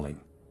for brawling.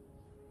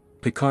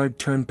 Picard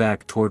turned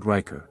back toward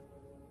Riker.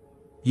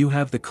 You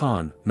have the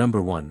con,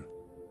 number 1.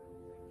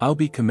 I'll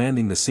be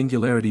commanding the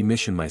Singularity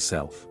mission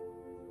myself.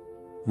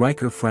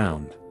 Riker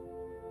frowned.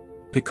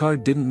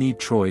 Picard didn't need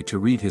Troi to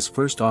read his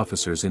first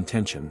officer's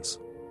intentions.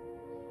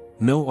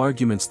 No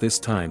arguments this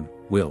time,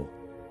 Will.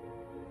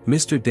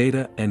 Mr.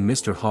 Data and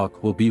Mr.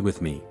 Hawk will be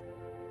with me.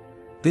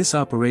 This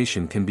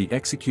operation can be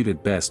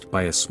executed best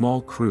by a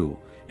small crew,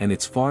 and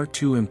it's far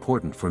too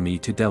important for me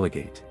to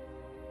delegate.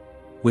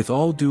 With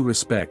all due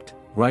respect,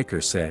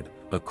 Riker said,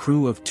 a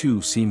crew of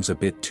 2 seems a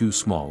bit too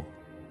small.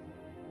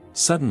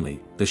 Suddenly,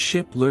 the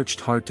ship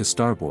lurched hard to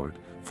starboard,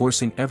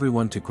 forcing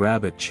everyone to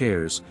grab at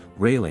chairs,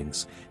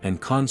 railings,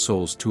 and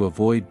consoles to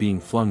avoid being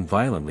flung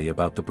violently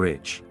about the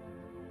bridge.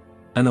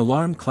 An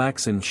alarm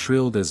klaxon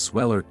shrilled as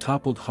Zweller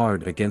toppled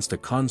hard against a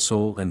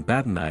console and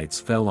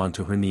Badenides fell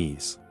onto her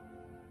knees.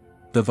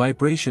 The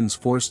vibrations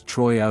forced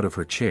Troi out of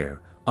her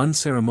chair,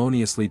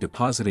 unceremoniously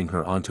depositing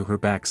her onto her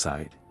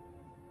backside.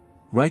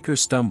 Riker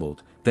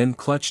stumbled, then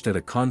clutched at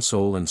a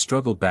console and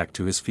struggled back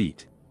to his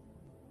feet.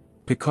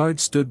 Picard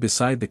stood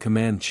beside the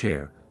command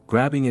chair,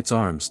 grabbing its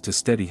arms to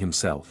steady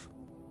himself.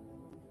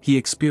 He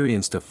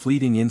experienced a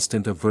fleeting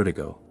instant of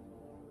vertigo.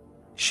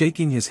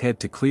 Shaking his head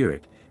to clear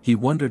it, he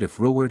wondered if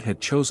Roward had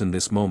chosen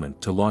this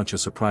moment to launch a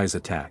surprise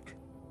attack.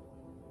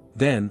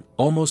 Then,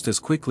 almost as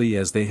quickly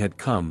as they had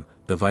come,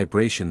 the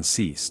vibrations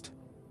ceased.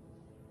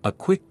 A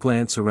quick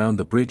glance around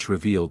the bridge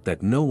revealed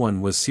that no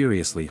one was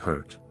seriously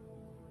hurt.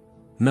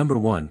 Number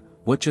 1,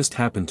 what just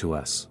happened to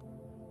us?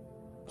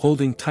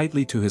 Holding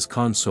tightly to his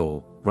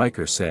console,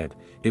 Riker said,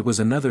 it was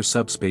another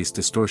subspace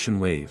distortion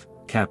wave,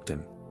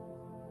 Captain.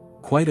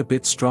 Quite a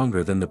bit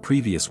stronger than the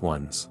previous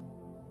ones.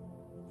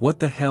 What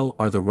the hell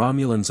are the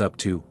Romulans up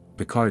to?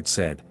 Picard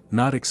said,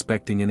 not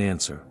expecting an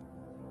answer.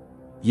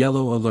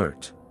 Yellow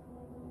alert.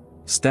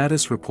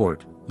 Status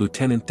report,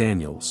 Lieutenant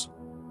Daniels.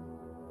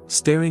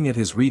 Staring at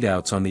his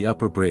readouts on the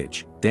upper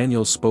bridge,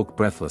 Daniels spoke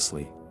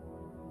breathlessly.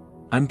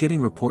 I'm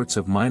getting reports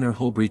of minor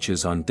hull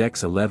breaches on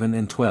decks 11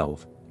 and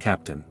 12,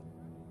 Captain.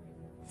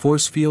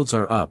 Force fields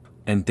are up,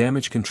 and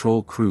damage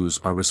control crews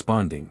are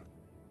responding.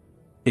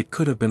 It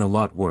could have been a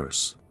lot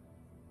worse.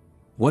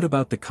 What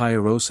about the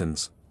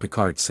Kairos?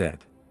 Picard said.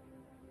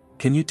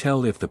 Can you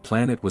tell if the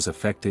planet was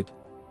affected?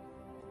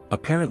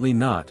 Apparently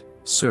not,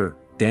 sir,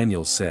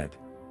 Daniels said.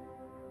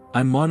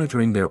 I'm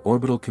monitoring their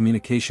orbital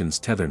communications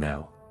tether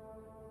now.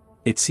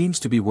 It seems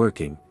to be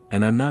working,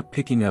 and I'm not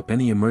picking up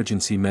any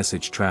emergency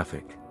message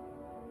traffic.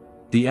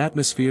 The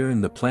atmosphere in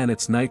the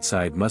planet's night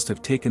side must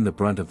have taken the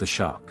brunt of the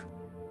shock.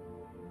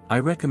 I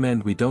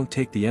recommend we don't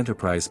take the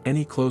Enterprise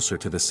any closer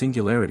to the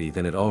singularity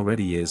than it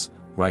already is,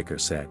 Riker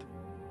said.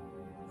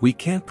 We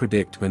can't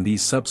predict when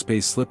these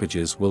subspace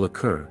slippages will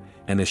occur,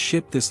 and a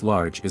ship this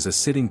large is a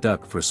sitting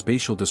duck for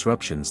spatial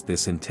disruptions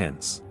this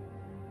intense.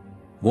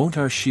 Won't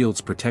our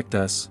shields protect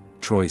us?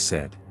 Troy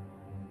said.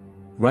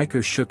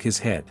 Riker shook his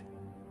head.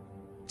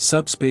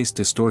 Subspace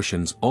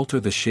distortions alter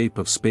the shape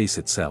of space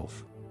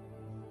itself.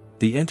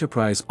 The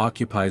Enterprise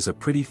occupies a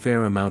pretty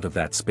fair amount of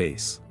that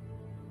space.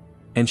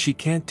 And she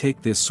can't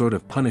take this sort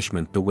of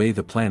punishment the way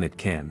the planet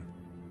can.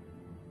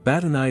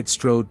 Badenide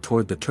strode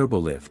toward the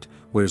turbolift,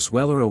 where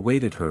Zweller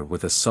awaited her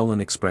with a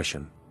sullen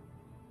expression.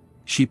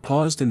 She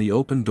paused in the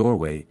open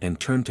doorway and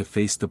turned to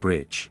face the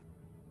bridge.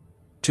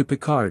 To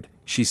Picard,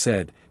 she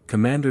said,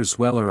 "Commander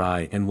Zweller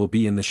I and will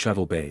be in the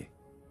shuttle bay."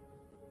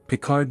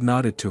 Picard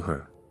nodded to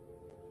her.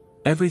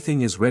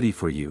 "Everything is ready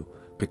for you,"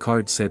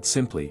 Picard said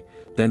simply,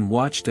 then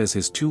watched as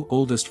his two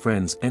oldest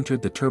friends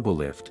entered the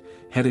turbolift,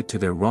 headed to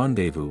their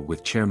rendezvous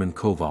with Chairman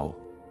Koval.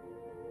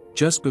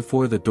 Just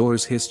before the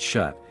doors hissed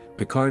shut,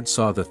 Picard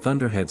saw the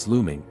thunderheads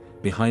looming,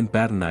 behind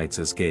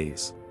Badenides'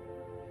 gaze.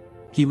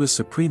 He was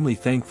supremely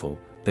thankful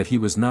that he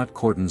was not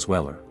Corton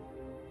Zweller.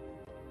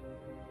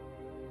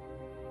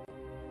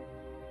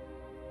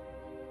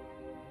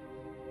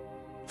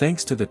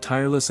 Thanks to the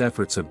tireless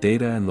efforts of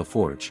Data and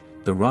LaForge,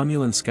 the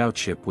Romulan scout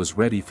ship was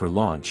ready for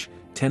launch,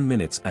 10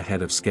 minutes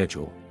ahead of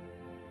schedule.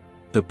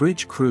 The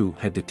bridge crew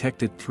had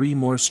detected 3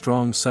 more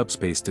strong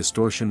subspace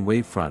distortion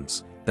wave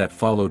fronts that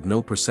followed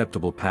no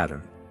perceptible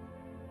pattern.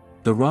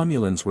 The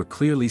Romulans were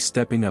clearly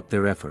stepping up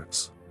their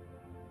efforts.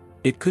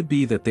 It could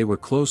be that they were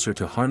closer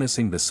to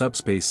harnessing the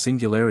subspace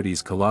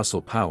singularity's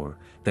colossal power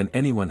than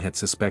anyone had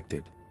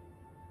suspected.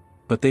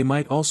 But they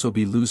might also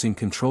be losing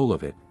control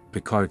of it,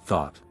 Picard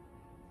thought.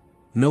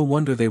 No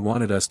wonder they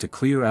wanted us to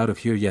clear out of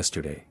here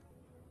yesterday.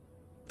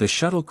 The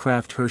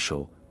shuttlecraft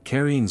Herschel,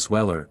 carrying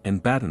Zweller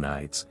and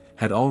Badenides,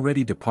 had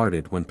already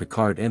departed when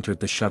Picard entered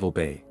the shuttle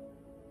bay.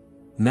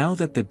 Now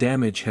that the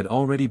damage had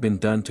already been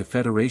done to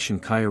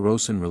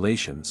Federation-Kairosan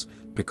relations,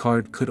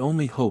 Picard could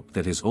only hope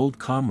that his old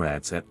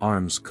comrades at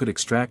arms could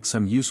extract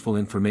some useful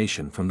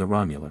information from the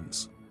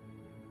Romulans.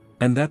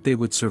 And that they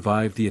would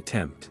survive the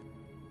attempt.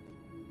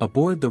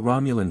 Aboard the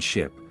Romulan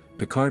ship,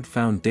 Picard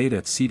found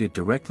Data seated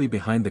directly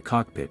behind the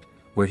cockpit,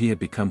 where he had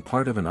become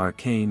part of an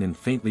arcane and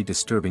faintly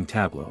disturbing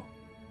tableau.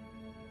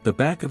 The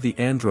back of the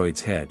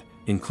android's head,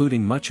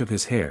 including much of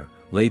his hair,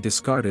 lay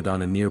discarded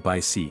on a nearby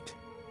seat.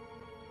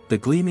 The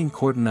gleaming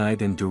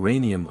cortinide and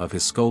duranium of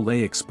his skull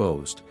lay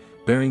exposed,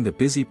 bearing the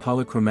busy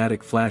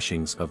polychromatic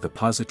flashings of the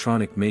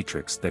positronic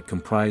matrix that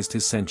comprised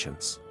his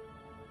sentience.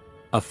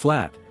 A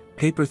flat,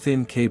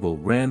 paper-thin cable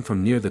ran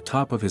from near the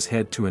top of his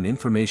head to an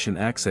information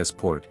access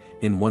port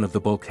in one of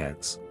the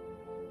bulkheads.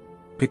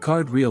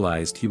 Picard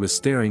realized he was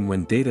staring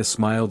when Data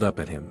smiled up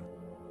at him.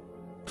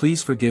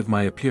 "Please forgive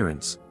my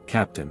appearance,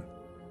 Captain.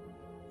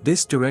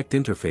 This direct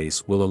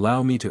interface will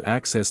allow me to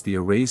access the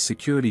array's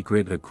security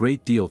grid a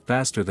great deal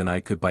faster than I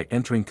could by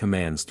entering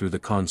commands through the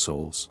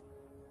consoles."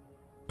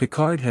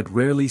 Picard had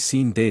rarely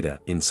seen Data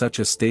in such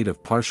a state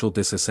of partial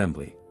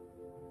disassembly.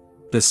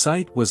 The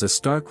sight was a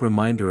stark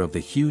reminder of the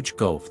huge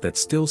gulf that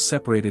still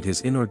separated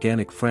his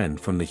inorganic friend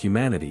from the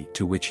humanity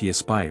to which he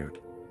aspired.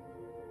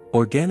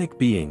 Organic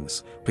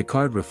beings,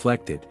 Picard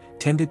reflected,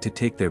 tended to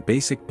take their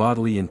basic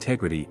bodily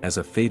integrity as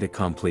a fait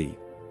accompli.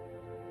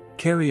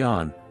 "Carry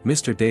on,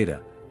 Mr.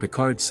 Data,"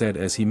 Picard said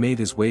as he made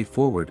his way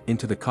forward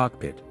into the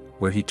cockpit,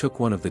 where he took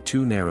one of the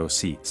 2 narrow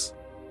seats.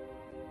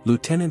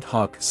 Lieutenant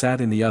Hawk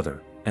sat in the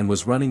other, and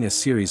was running a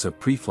series of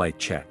pre-flight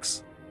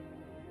checks.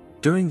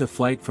 During the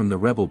flight from the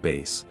Rebel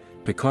base,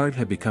 Picard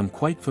had become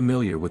quite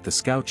familiar with the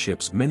scout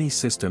ship's many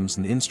systems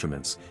and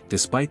instruments,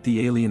 despite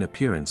the alien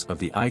appearance of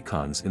the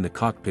icons in the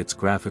cockpit's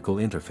graphical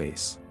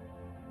interface.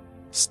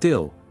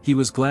 Still, he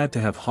was glad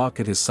to have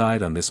Hawk at his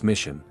side on this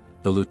mission.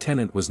 The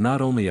lieutenant was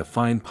not only a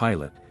fine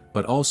pilot,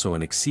 but also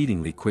an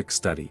exceedingly quick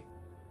study.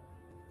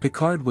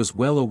 Picard was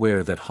well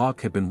aware that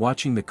Hawk had been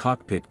watching the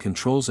cockpit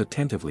controls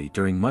attentively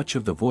during much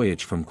of the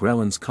voyage from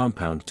Grellan's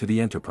compound to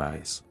the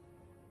Enterprise.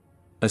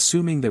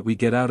 "Assuming that we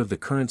get out of the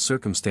current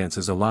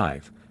circumstances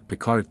alive,"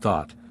 Picard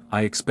thought,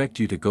 "I expect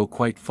you to go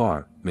quite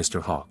far,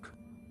 Mr. Hawk."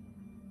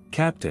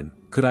 "Captain,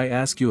 could I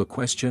ask you a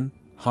question?"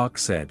 Hawk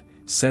said,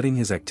 setting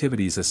his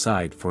activities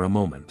aside for a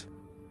moment.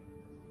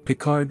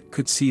 Picard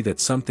could see that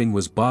something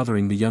was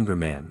bothering the younger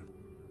man.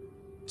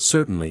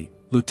 "Certainly,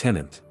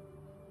 Lieutenant.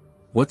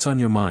 What's on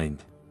your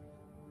mind?"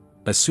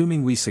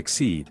 "Assuming we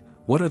succeed,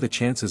 what are the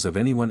chances of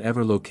anyone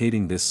ever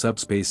locating this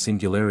subspace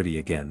singularity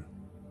again?"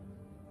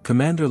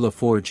 "Commander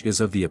LaForge is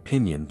of the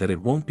opinion that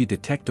it won't be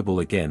detectable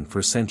again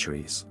for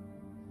centuries.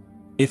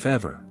 If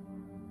ever."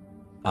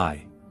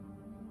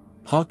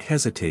 Hawk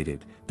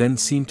hesitated, then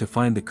seemed to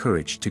find the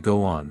courage to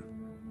go on.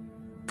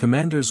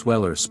 "Commander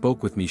Zweller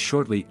spoke with me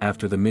shortly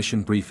after the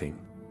mission briefing.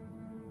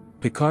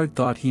 Picard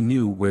thought he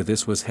knew where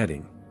this was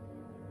heading.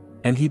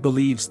 And he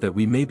believes that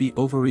we may be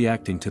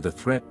overreacting to the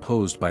threat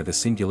posed by the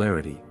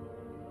singularity.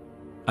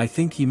 I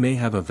think he may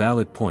have a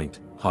valid point,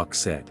 Hawk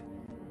said.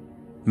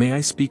 May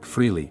I speak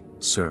freely,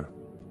 sir?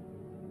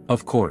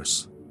 Of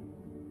course.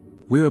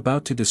 We're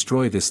about to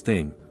destroy this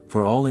thing,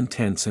 for all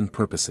intents and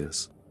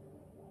purposes.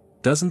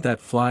 Doesn't that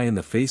fly in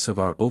the face of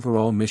our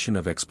overall mission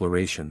of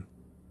exploration?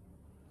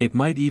 It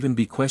might even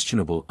be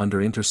questionable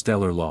under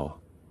interstellar law.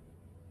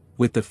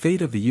 With the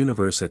fate of the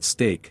universe at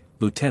stake,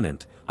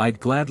 Lieutenant, I'd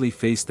gladly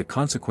face the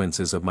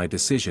consequences of my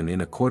decision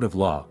in a court of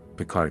law,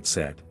 Picard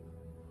said.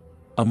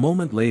 A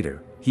moment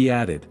later, he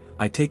added,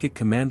 I take it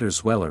Commander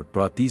Zweller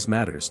brought these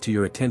matters to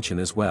your attention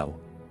as well.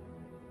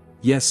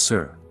 Yes,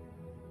 sir.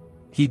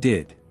 He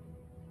did.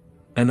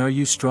 And are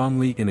you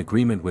strongly in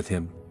agreement with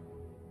him?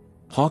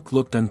 Hawk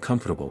looked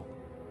uncomfortable.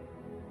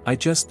 I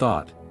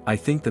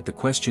think that the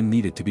question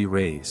needed to be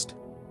raised.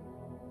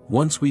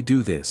 Once we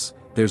do this,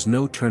 there's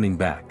no turning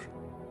back.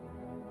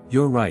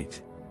 You're right.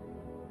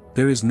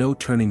 There is no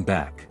turning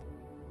back.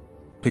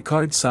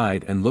 Picard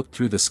sighed and looked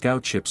through the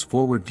scout ship's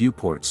forward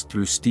viewports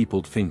through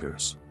steepled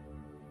fingers.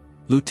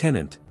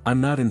 Lieutenant, I'm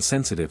not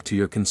insensitive to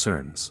your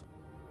concerns.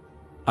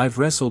 I've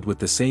wrestled with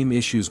the same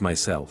issues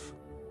myself.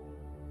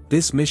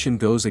 This mission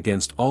goes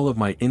against all of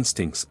my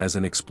instincts as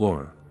an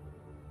explorer.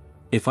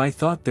 If I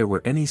thought there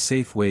were any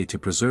safe way to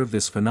preserve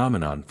this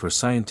phenomenon for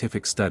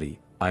scientific study,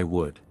 I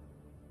would.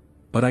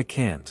 But I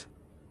can't.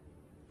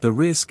 The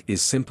risk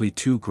is simply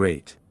too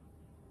great.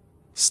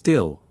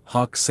 Still,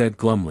 Hawk said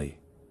glumly.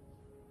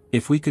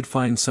 If we could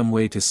find some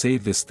way to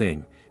save this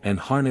thing, and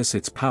harness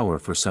its power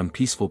for some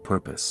peaceful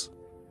purpose.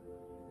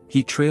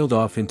 He trailed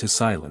off into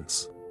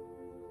silence.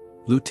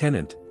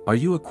 Lieutenant, are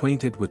you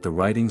acquainted with the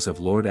writings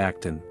of Lord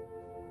Acton?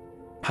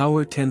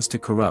 Power tends to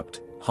corrupt,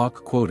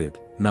 Hawk quoted,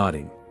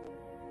 nodding.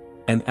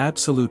 And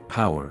absolute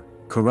power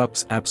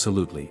corrupts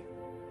absolutely.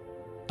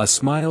 A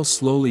smile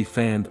slowly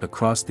fanned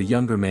across the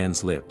younger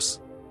man's lips.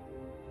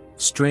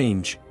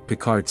 Strange,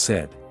 Picard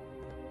said.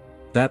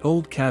 That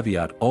old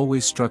caveat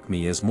always struck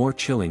me as more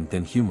chilling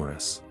than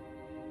humorous.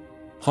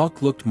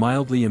 Hawk looked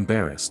mildly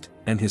embarrassed,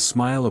 and his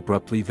smile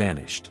abruptly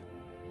vanished.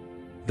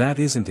 That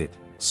isn't it,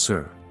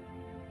 sir.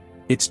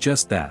 It's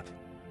just that.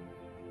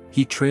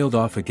 He trailed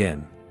off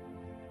again.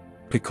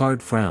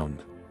 Picard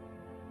frowned.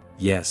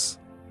 Yes.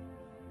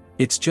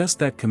 It's just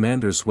that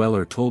Commander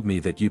Zweller told me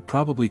that you'd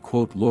probably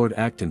quote Lord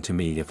Acton to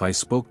me if I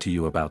spoke to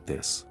you about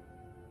this.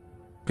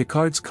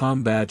 Picard's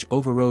comm badge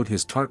overrode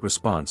his tart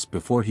response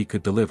before he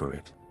could deliver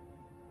it.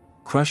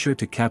 Crusher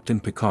to Captain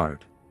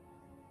Picard.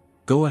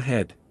 Go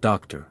ahead,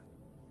 Doctor.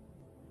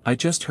 I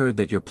just heard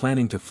that you're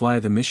planning to fly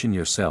the mission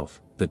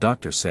yourself, the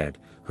doctor said,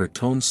 her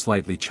tone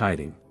slightly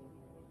chiding.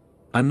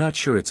 I'm not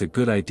sure it's a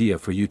good idea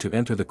for you to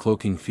enter the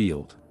cloaking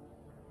field.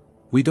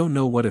 We don't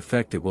know what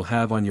effect it will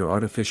have on your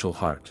artificial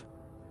heart.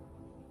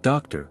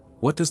 Doctor,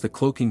 what does the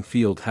cloaking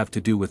field have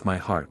to do with my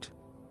heart?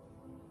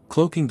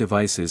 Cloaking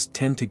devices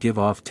tend to give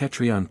off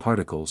tetryon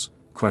particles,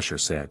 Crusher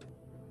said.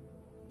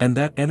 And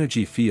that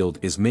energy field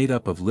is made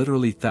up of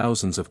literally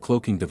thousands of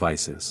cloaking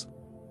devices.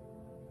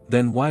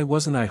 Then why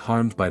wasn't I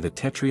harmed by the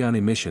tetryon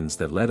emissions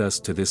that led us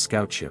to this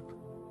scout ship?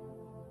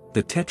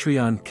 The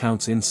tetryon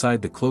counts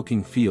inside the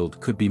cloaking field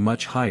could be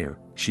much higher,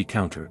 she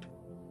countered.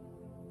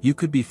 You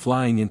could be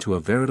flying into a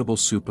veritable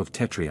soup of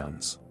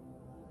tetryons.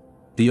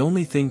 The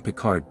only thing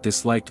Picard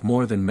disliked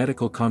more than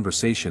medical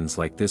conversations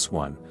like this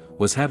one,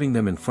 was having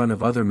them in front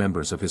of other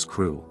members of his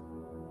crew.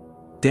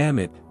 Damn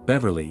it,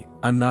 Beverly,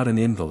 I'm not an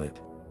invalid.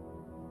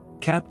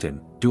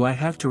 Captain, do I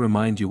have to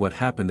remind you what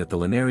happened at the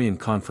Lunarian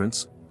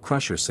conference?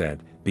 Crusher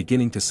said,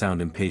 beginning to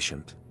sound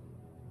impatient.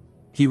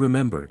 He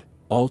remembered,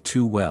 all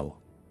too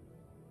well.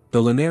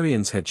 The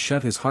Lunarians had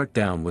shut his heart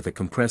down with a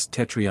compressed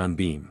tetryon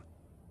beam.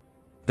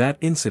 That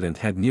incident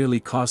had nearly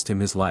cost him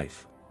his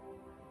life.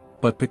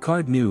 But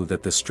Picard knew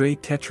that the stray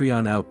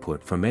tetryon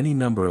output from any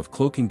number of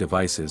cloaking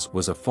devices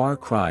was a far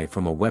cry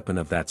from a weapon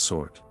of that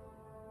sort.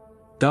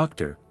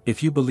 Doctor,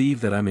 if you believe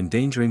that I'm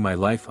endangering my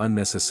life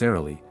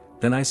unnecessarily,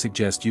 then I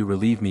suggest you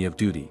relieve me of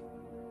duty.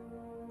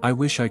 I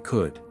wish I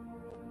could.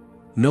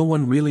 No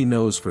one really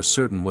knows for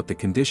certain what the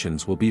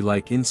conditions will be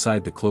like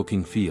inside the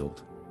cloaking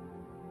field.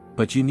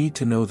 But you need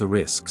to know the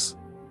risks.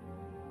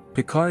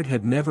 Picard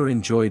had never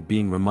enjoyed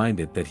being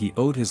reminded that he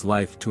owed his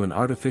life to an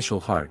artificial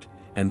heart,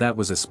 and that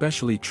was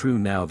especially true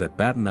now that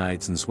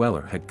Batanides and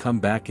Zweller had come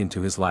back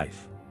into his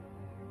life.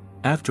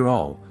 After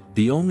all,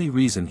 the only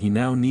reason he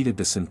now needed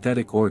the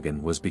synthetic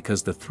organ was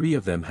because the three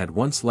of them had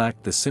once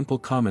lacked the simple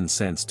common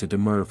sense to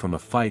demur from a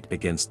fight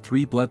against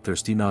three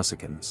bloodthirsty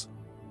Nausicaans.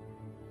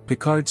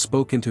 Picard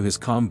spoke into his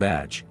comm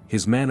badge,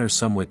 his manner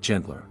somewhat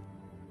gentler.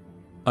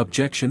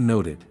 Objection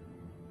noted.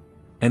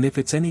 And if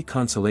it's any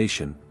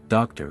consolation,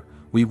 Doctor,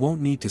 we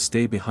won't need to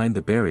stay behind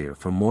the barrier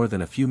for more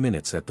than a few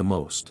minutes at the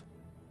most.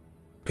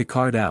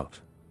 Picard out.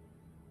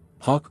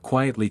 Hawk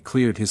quietly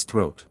cleared his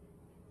throat.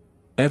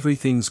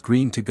 Everything's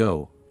green to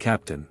go,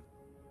 Captain.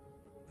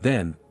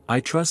 Then, I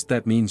trust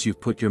that means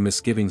you've put your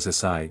misgivings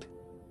aside?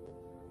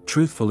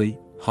 Truthfully,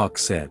 Hawk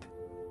said.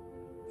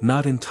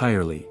 Not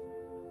entirely.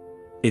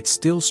 It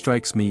still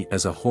strikes me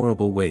as a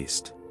horrible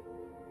waste.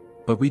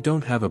 But we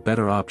don't have a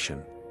better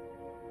option.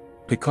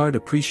 Picard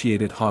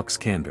appreciated Hawk's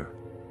candor.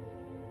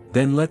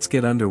 "Then let's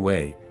get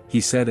underway,"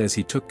 he said as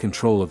he took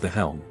control of the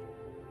helm.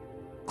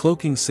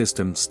 "Cloaking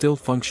system still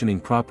functioning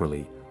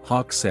properly,"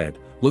 Hawk said,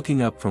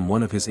 looking up from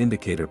one of his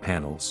indicator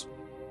panels.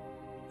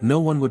 "No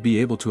one would be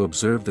able to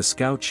observe the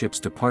scout ship's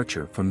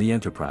departure from the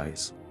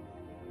Enterprise."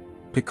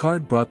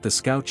 Picard brought the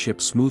scout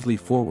ship smoothly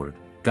forward,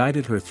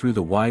 guided her through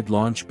the wide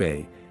launch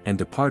bay, and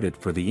departed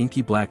for the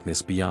inky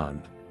blackness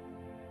beyond.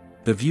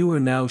 The viewer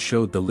now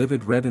showed the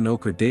livid red and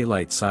ochre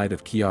daylight side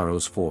of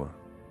Kiaros 4.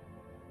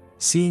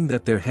 Seeing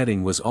that their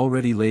heading was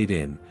already laid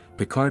in,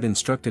 Picard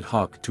instructed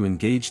Hawk to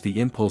engage the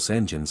impulse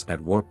engines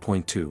at warp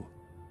point 2.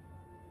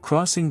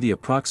 Crossing the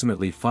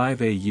approximately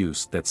 5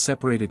 AUs that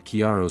separated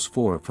Kiaros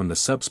 4 from the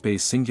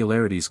subspace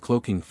singularity's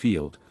cloaking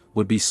field,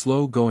 would be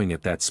slow going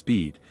at that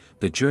speed.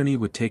 The journey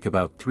would take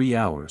about 3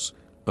 hours,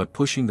 but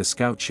pushing the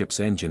scout ship's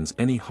engines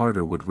any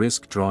harder would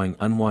risk drawing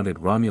unwanted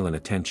Romulan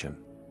attention.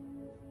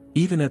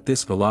 Even at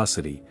this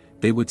velocity,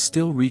 they would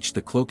still reach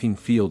the cloaking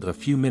field a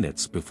few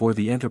minutes before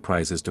the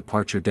Enterprise's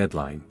departure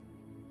deadline.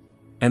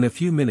 And a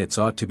few minutes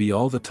ought to be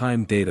all the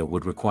time Data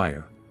would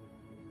require.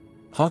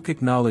 Hawk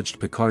acknowledged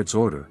Picard's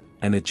order,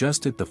 and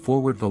adjusted the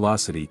forward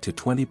velocity to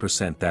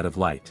 20% that of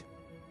light.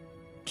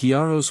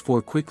 Kiaros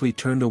 4 quickly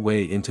turned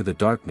away into the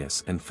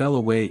darkness and fell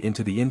away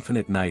into the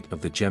infinite night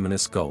of the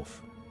Geminus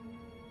Gulf.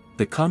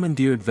 The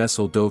commandeered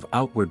vessel dove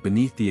outward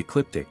beneath the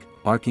ecliptic,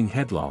 arcing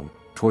headlong,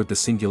 toward the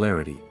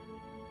singularity.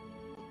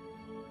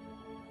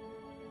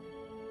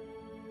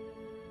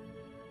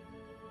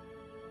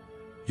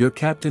 "Your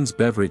captain's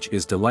beverage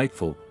is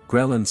delightful,"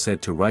 Grellan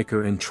said to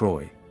Riker and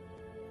Troy.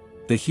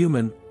 "The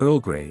human, Earl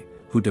Grey,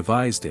 who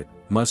devised it,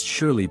 must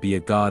surely be a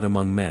god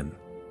among men."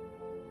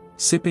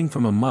 Sipping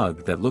from a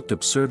mug that looked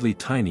absurdly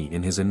tiny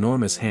in his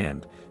enormous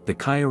hand, the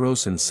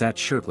Kairosan sat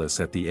shirtless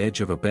at the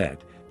edge of a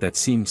bed that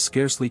seemed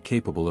scarcely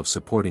capable of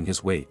supporting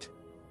his weight.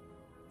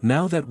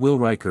 Now that Will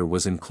Riker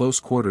was in close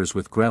quarters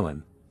with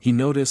Grellan, he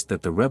noticed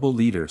that the rebel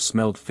leader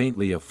smelled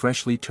faintly of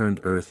freshly turned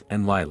earth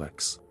and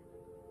lilacs.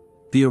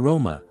 The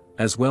aroma,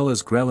 as well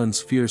as Grellan's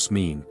fierce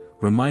mien,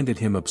 reminded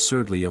him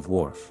absurdly of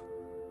Worf.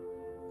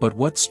 But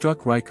what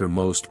struck Riker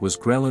most was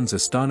Grellan's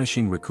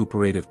astonishing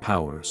recuperative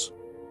powers.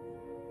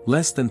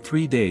 Less than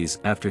 3 days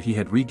after he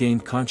had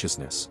regained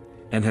consciousness,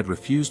 and had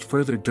refused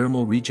further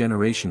dermal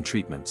regeneration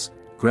treatments,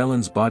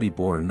 Grellan's body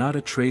bore not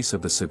a trace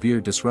of the severe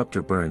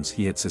disruptor burns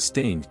he had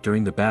sustained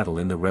during the battle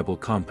in the rebel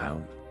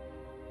compound.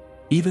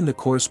 Even the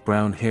coarse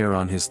brown hair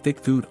on his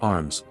thick-thewed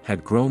arms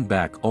had grown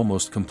back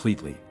almost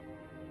completely.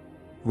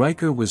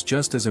 Riker was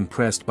just as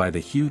impressed by the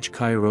huge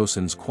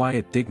Kairosan's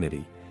quiet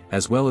dignity,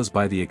 as well as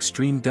by the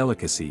extreme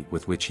delicacy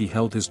with which he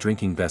held his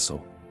drinking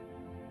vessel.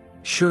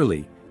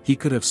 Surely, he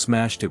could have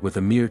smashed it with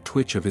a mere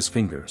twitch of his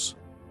fingers.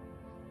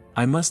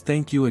 "I must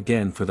thank you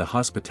again for the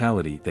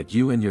hospitality that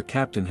you and your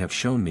captain have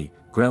shown me,"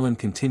 Grellan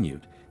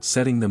continued,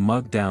 setting the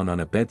mug down on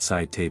a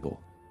bedside table.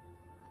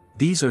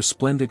 "These are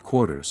splendid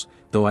quarters,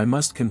 though I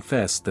must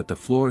confess that the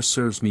floor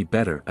serves me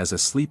better as a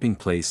sleeping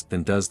place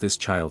than does this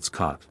child's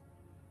cot."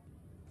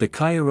 The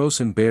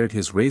Kairosan bared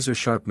his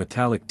razor-sharp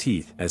metallic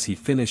teeth as he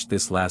finished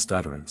this last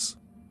utterance.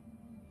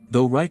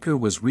 Though Riker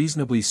was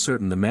reasonably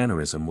certain the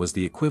mannerism was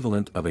the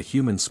equivalent of a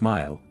human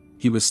smile,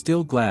 he was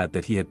still glad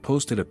that he had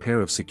posted a pair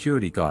of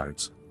security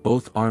guards,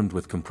 both armed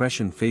with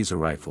compression phaser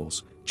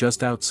rifles,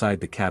 just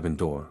outside the cabin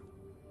door.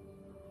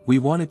 "We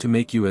wanted to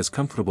make you as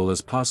comfortable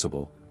as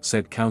possible,"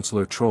 said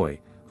Counselor Troy,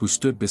 who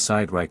stood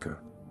beside Riker.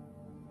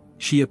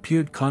 She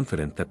appeared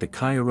confident that the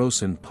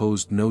Kairosan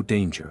posed no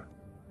danger.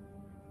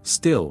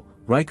 Still,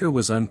 Riker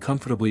was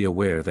uncomfortably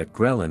aware that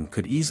Grellan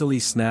could easily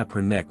snap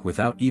her neck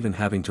without even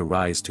having to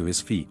rise to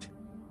his feet.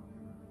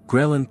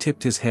 Grellan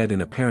tipped his head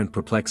in apparent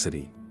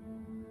perplexity.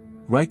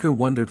 Riker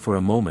wondered for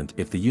a moment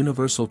if the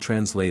universal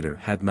translator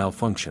had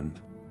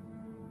malfunctioned.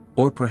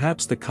 Or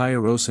perhaps the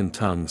Kairosan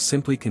tongue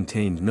simply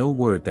contained no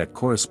word that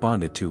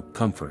corresponded to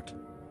comfort.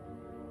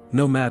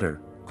 "No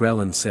matter,"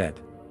 Grellan said.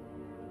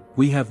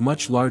 "We have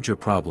much larger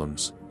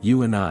problems,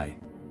 you and I.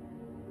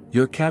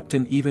 Your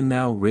captain even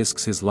now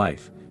risks his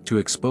life, to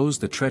expose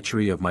the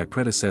treachery of my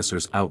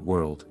predecessor's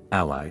outworld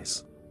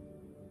allies."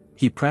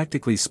 He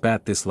practically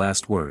spat this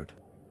last word.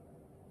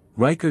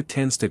 Riker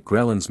tensed at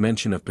Grellan's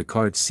mention of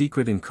Picard's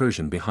secret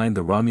incursion behind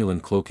the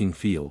Romulan cloaking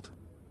field.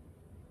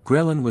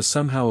 Grellan was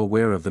somehow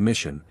aware of the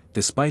mission,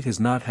 despite his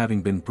not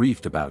having been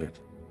briefed about it.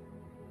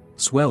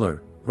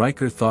 Sweller,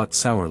 Riker thought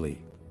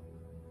sourly.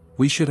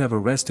 We should have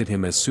arrested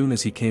him as soon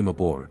as he came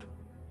aboard.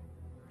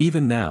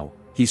 Even now,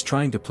 he's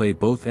trying to play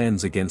both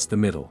ends against the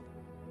middle.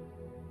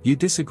 You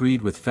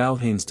disagreed with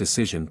Falhane's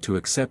decision to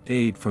accept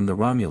aid from the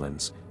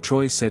Romulans,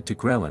 Troy said to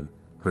Grellan,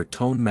 her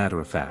tone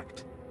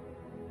matter-of-fact.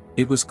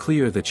 It was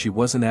clear that she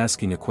wasn't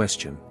asking a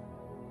question.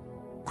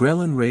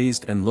 Grellan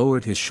raised and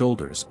lowered his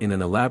shoulders in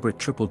an elaborate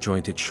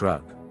triple-jointed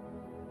shrug.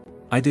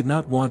 I did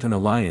not want an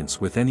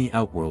alliance with any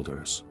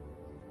Outworlders.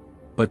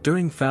 But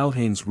during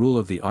Falhane's rule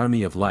of the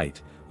Army of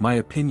Light, my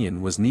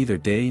opinion was neither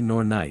day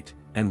nor night,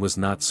 and was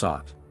not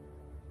sought.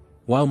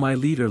 While my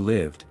leader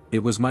lived,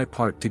 it was my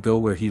part to go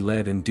where he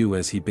led and do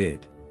as he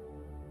bid.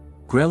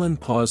 Grellan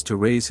paused to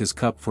raise his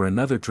cup for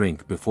another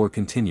drink before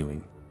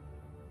continuing.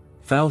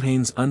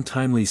 Falhane's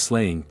untimely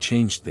slaying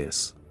changed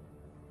this.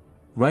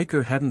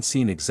 Riker hadn't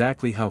seen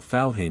exactly how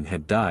Falhane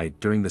had died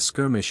during the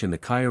skirmish in the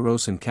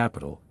Kairosan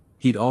capital.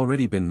 He'd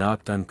already been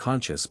knocked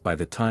unconscious by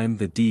the time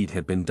the deed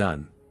had been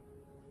done.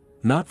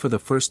 Not for the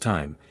first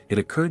time, it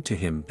occurred to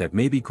him that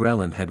maybe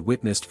Grellan had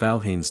witnessed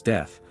Falhane's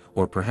death,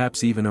 or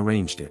perhaps even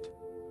arranged it.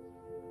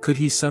 Could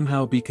he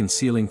somehow be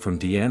concealing from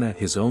Deanna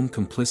his own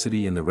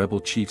complicity in the rebel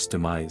chief's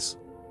demise?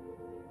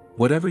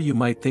 Whatever you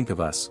might think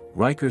of us,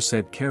 Riker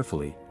said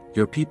carefully,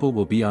 your people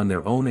will be on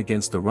their own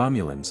against the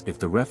Romulans if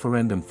the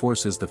referendum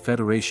forces the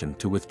Federation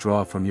to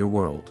withdraw from your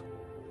world.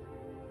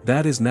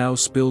 That is now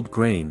spilled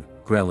grain,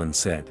 Grellan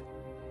said.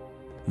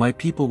 My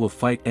people will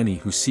fight any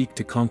who seek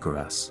to conquer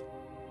us.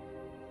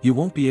 You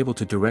won't be able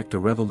to direct a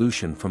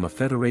revolution from a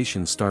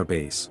Federation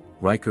starbase,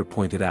 Riker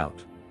pointed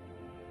out.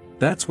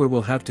 That's where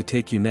we'll have to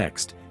take you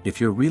next, if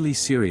you're really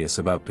serious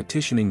about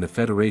petitioning the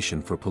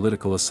Federation for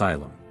political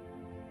asylum.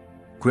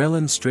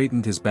 Grellan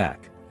straightened his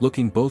back,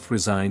 looking both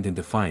resigned and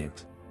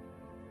defiant.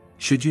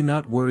 Should you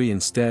not worry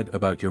instead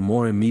about your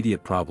more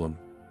immediate problem?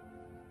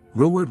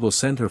 Roward will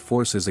send her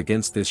forces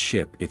against this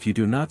ship if you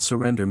do not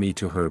surrender me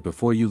to her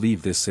before you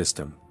leave this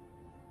system.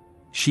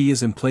 She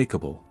is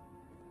implacable.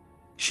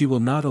 She will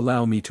not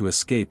allow me to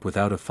escape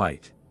without a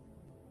fight.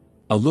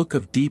 A look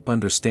of deep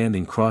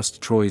understanding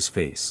crossed Troy's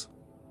face.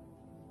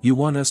 You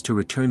want us to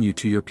return you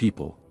to your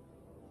people.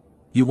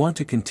 You want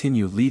to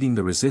continue leading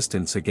the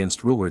resistance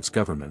against Roward's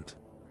government.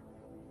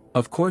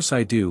 Of course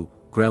I do,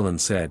 Grellan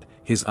said,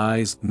 his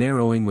eyes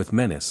narrowing with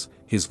menace,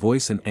 his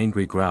voice an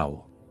angry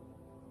growl.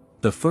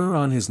 The fur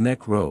on his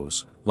neck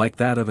rose, like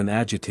that of an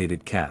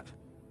agitated cat.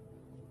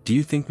 Do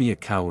you think me a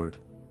coward?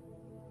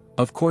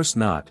 Of course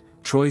not,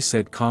 Troy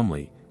said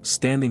calmly,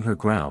 standing her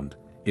ground.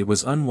 It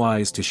was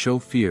unwise to show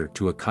fear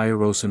to a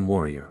Kairosan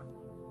warrior.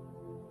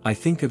 I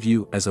think of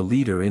you as a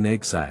leader in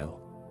exile.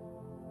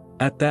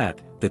 At that,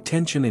 the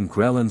tension in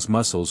Grellan's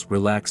muscles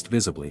relaxed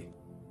visibly.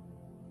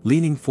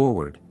 Leaning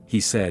forward, he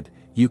said,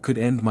 you could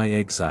end my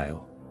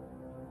exile.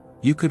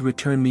 You could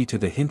return me to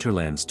the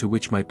hinterlands to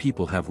which my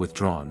people have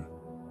withdrawn.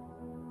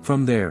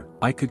 From there,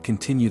 I could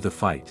continue the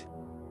fight.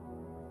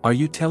 Are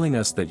you telling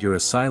us that your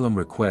asylum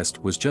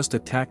request was just a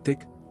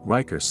tactic?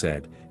 Riker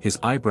said, his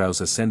eyebrows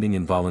ascending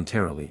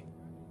involuntarily.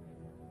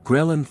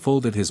 Grellan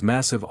folded his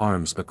massive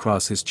arms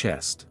across his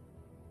chest.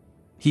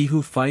 He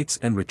who fights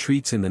and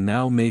retreats in the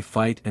now may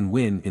fight and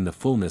win in the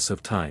fullness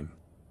of time.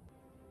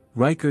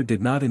 Riker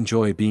did not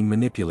enjoy being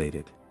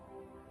manipulated.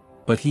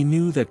 But he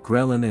knew that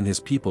Grellan and his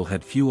people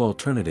had few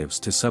alternatives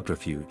to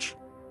subterfuge.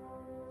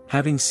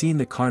 Having seen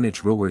the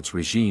carnage Roward's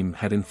regime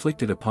had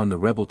inflicted upon the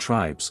rebel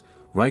tribes,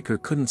 Riker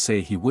couldn't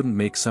say he wouldn't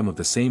make some of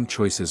the same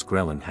choices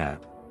Grellan had.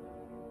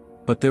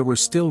 But there were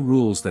still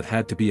rules that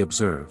had to be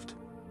observed.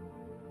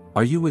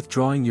 Are you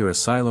withdrawing your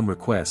asylum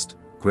request,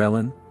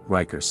 Grellan?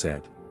 Riker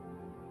said.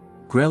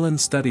 Grellan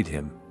studied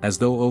him, as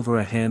though over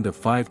a hand of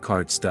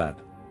 5-card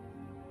stud.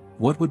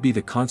 What would be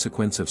the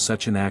consequence of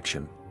such an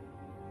action?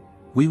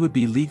 We would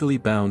be legally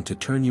bound to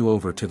turn you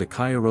over to the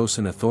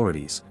Kairosan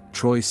authorities,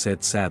 Troy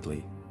said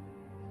sadly.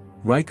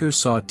 Riker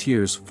saw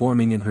tears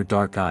forming in her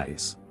dark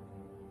eyes.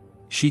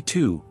 She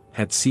too,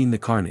 had seen the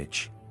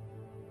carnage.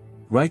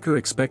 Riker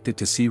expected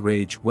to see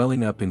rage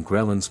welling up in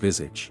Grellan's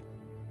visage.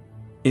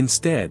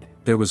 Instead,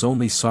 there was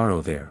only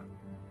sorrow there.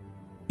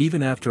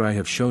 Even after I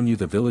have shown you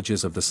the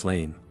villages of the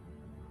slain.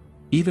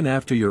 Even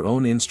after your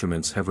own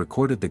instruments have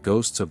recorded the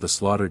ghosts of the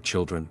slaughtered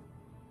children.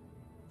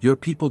 Your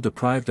people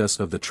deprived us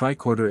of the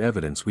tricorder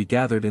evidence we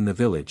gathered in the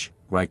village,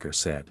 Riker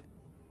said.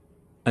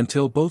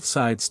 Until both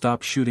sides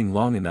stop shooting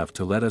long enough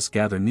to let us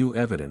gather new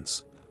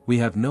evidence, we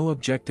have no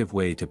objective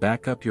way to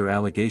back up your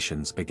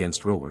allegations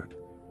against Roward.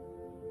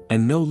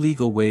 And no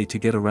legal way to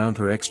get around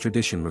her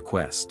extradition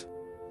request.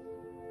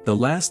 The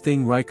last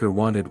thing Riker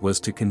wanted was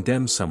to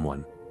condemn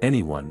someone,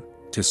 anyone,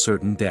 to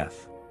certain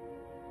death.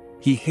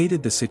 He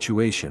hated the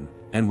situation,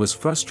 and was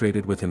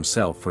frustrated with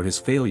himself for his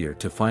failure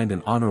to find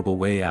an honorable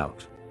way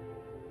out.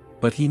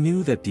 But he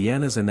knew that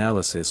Deanna's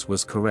analysis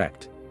was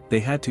correct. They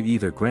had to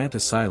either grant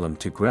asylum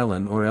to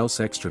Grellan or else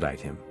extradite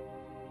him.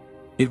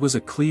 It was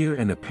a clear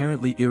and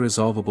apparently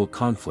irresolvable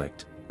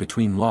conflict,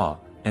 between law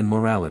and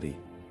morality.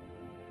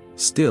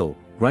 Still,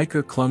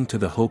 Riker clung to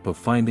the hope of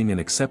finding an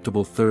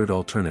acceptable third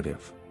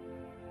alternative.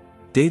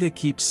 Data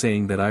keeps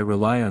saying that I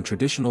rely on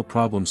traditional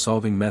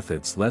problem-solving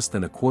methods less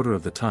than a quarter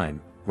of the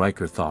time,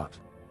 Riker thought.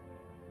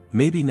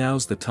 Maybe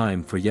now's the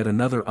time for yet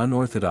another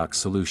unorthodox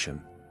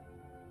solution.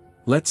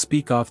 Let's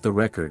speak off the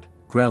record,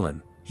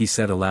 Grellan, he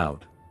said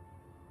aloud.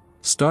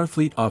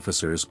 Starfleet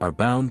officers are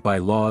bound by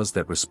laws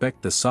that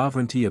respect the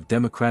sovereignty of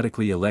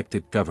democratically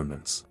elected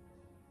governments.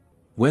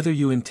 Whether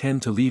you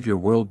intend to leave your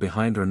world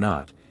behind or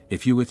not,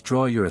 if you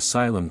withdraw your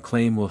asylum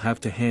claim we'll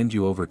have to hand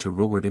you over to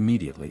Roward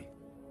immediately.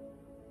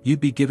 You'd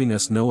be giving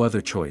us no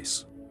other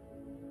choice.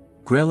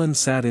 Grellan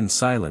sat in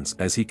silence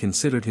as he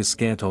considered his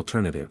scant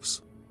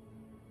alternatives.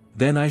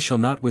 Then I shall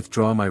not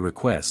withdraw my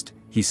request,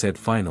 he said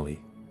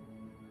finally.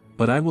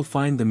 But I will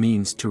find the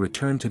means to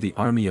return to the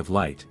Army of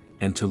Light,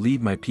 and to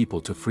lead my people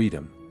to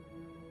freedom.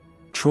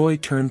 Troy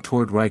turned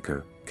toward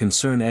Riker,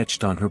 concern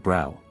etched on her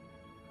brow.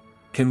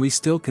 Can we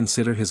still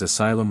consider his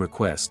asylum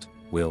request,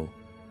 Will?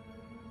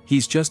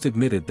 He's just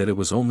admitted that it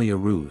was only a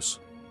ruse.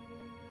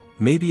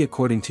 Maybe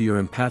according to your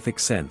empathic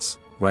sense,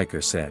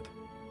 Riker said.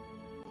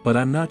 But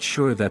I'm not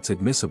sure that's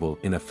admissible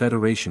in a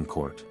Federation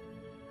court.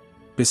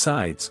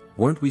 Besides,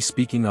 weren't we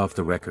speaking off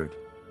the record?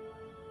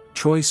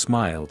 Troi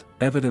smiled,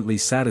 evidently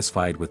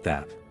satisfied with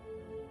that.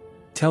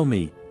 Tell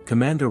me,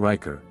 Commander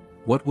Riker,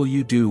 what will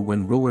you do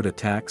when Roward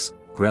attacks?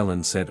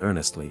 Grellan said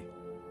earnestly.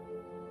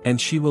 And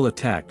she will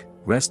attack,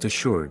 rest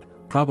assured,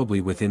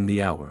 probably within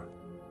the hour.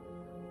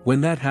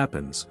 When that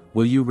happens,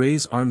 will you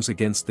raise arms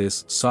against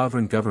this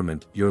sovereign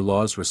government your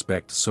laws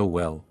respect so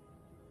well?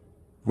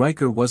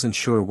 Riker wasn't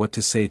sure what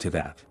to say to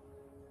that.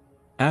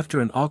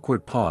 After an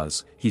awkward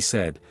pause, he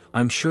said,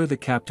 I'm sure the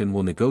captain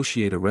will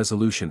negotiate a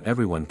resolution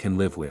everyone can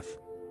live with.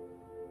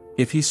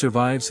 If he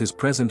survives his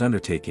present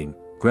undertaking,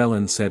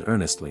 Grellan said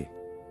earnestly.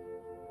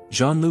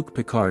 Jean-Luc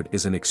Picard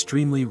is an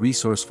extremely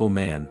resourceful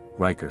man,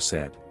 Riker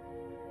said.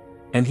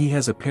 And he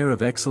has a pair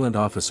of excellent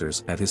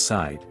officers at his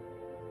side.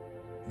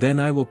 Then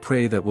I will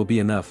pray that will be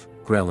enough,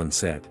 Grellan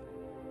said.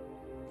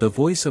 The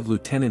voice of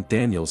Lieutenant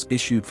Daniels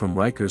issued from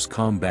Riker's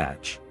comm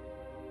badge.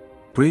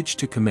 Bridge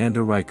to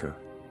Commander Riker.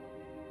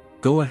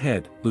 Go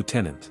ahead,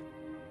 Lieutenant.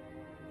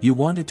 You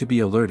wanted to be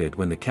alerted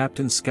when the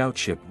captain's scout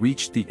ship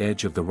reached the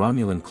edge of the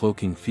Romulan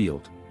cloaking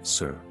field,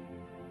 sir.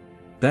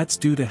 That's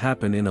due to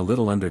happen in a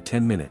little under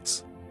 10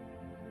 minutes.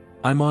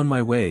 I'm on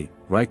my way,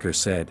 Riker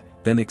said,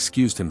 then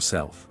excused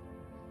himself.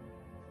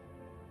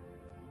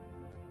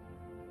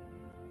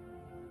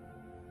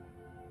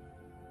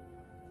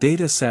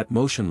 Data sat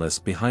motionless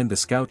behind the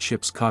scout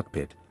ship's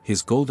cockpit,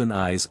 his golden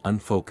eyes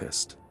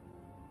unfocused.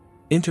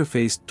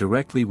 Interfaced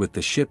directly with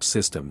the ship's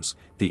systems,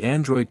 the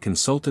android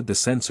consulted the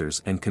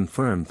sensors and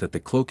confirmed that the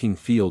cloaking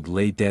field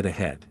lay dead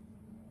ahead.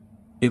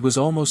 It was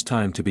almost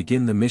time to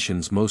begin the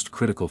mission's most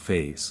critical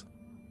phase.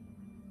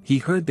 He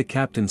heard the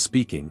captain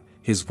speaking,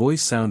 his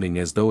voice sounding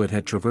as though it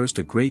had traversed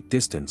a great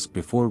distance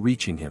before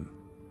reaching him.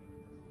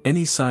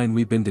 Any sign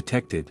we've been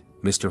detected,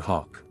 Mr.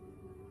 Hawk?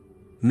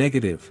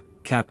 Negative,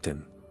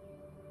 Captain.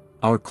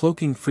 Our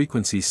cloaking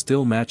frequency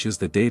still matches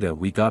the data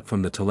we got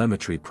from the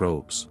telemetry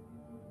probes.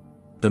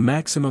 The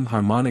maximum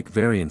harmonic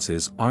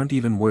variances aren't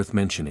even worth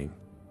mentioning.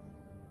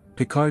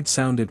 Picard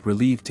sounded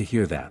relieved to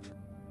hear that.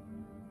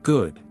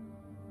 Good.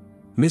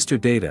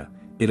 Mr. Data,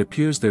 it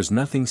appears there's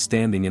nothing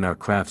standing in our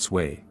craft's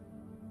way.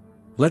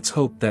 Let's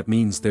hope that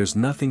means there's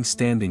nothing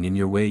standing in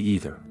your way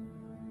either.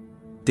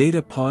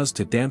 Data paused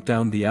to damp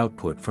down the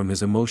output from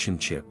his emotion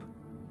chip.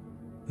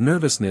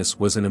 Nervousness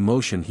was an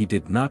emotion he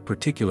did not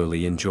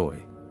particularly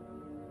enjoy.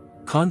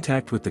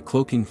 Contact with the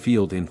cloaking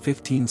field in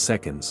 15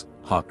 seconds,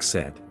 Hawk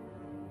said.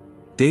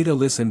 Data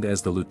listened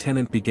as the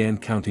lieutenant began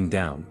counting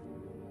down.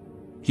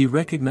 He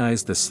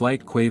recognized the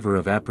slight quaver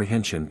of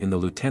apprehension in the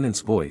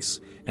lieutenant's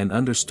voice, and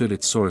understood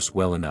its source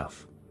well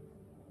enough.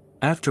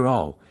 After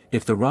all,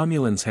 if the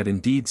Romulans had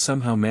indeed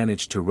somehow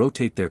managed to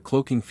rotate their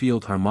cloaking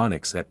field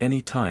harmonics at any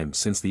time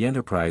since the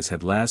Enterprise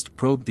had last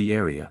probed the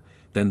area,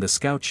 then the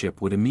scout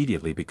ship would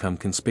immediately become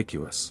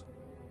conspicuous.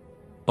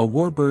 A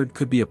warbird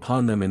could be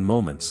upon them in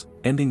moments,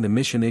 ending the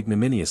mission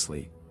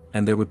ignominiously,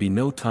 and there would be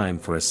no time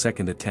for a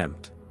second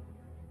attempt.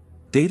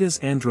 Data's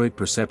android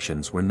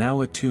perceptions were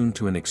now attuned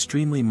to an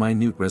extremely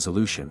minute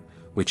resolution,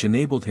 which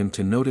enabled him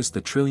to notice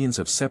the trillions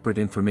of separate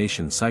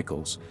information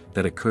cycles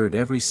that occurred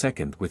every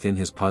second within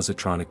his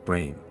positronic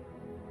brain.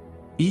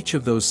 Each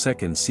of those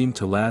seconds seemed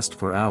to last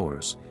for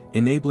hours,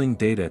 enabling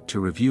Data to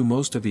review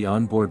most of the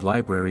onboard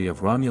library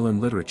of Romulan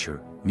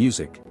literature,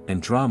 music,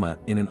 and drama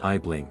in an eye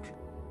blink.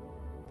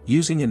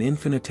 Using an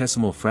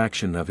infinitesimal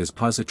fraction of his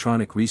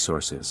positronic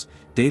resources,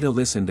 Data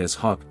listened as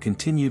Hawk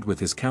continued with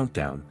his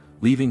countdown,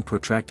 leaving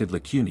protracted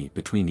lacunae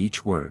between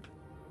each word.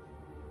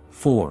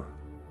 4.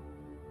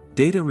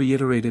 Data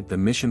reiterated the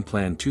mission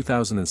plan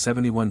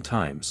 2071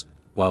 times,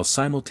 while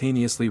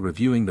simultaneously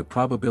reviewing the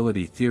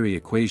probability theory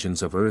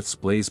equations of Earth's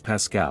Blaise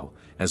Pascal,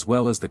 as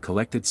well as the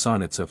collected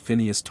sonnets of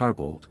Phineas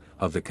Tarbold,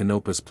 of the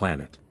Canopus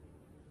planet.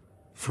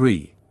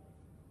 3.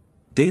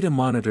 Data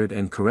monitored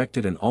and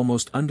corrected an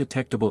almost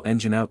undetectable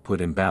engine output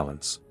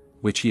imbalance,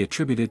 which he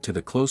attributed to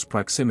the close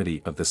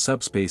proximity of the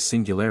subspace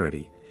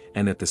singularity,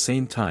 and at the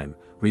same time,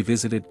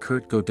 revisited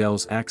Kurt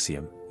Gödel's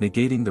axiom,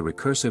 negating the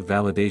recursive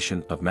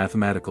validation of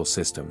mathematical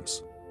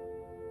systems.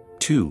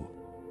 2.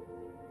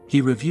 He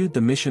reviewed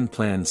the mission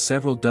plan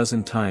several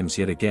dozen times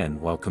yet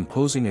again while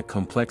composing a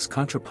complex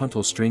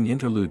contrapuntal string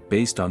interlude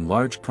based on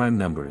large prime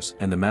numbers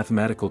and the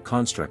mathematical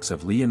constructs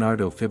of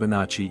Leonardo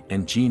Fibonacci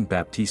and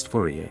Jean-Baptiste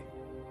Fourier.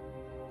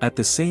 At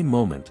the same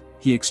moment,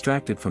 he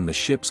extracted from the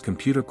ship's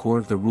computer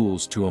core the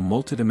rules to a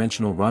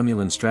multidimensional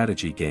Romulan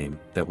strategy game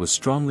that was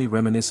strongly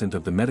reminiscent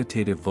of the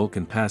meditative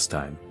Vulcan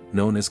pastime,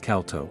 known as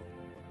Calto.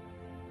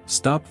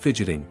 Stop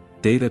fidgeting,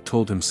 Data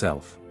told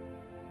himself.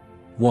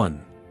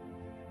 1.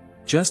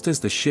 Just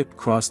as the ship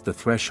crossed the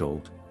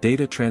threshold,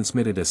 Data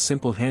transmitted a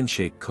simple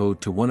handshake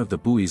code to one of the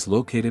buoys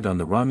located on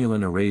the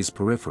Romulan array's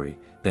periphery,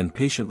 then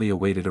patiently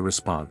awaited a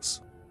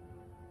response.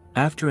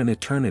 After an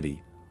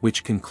eternity,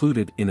 which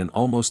concluded in an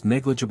almost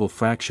negligible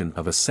fraction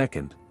of a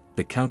second,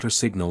 the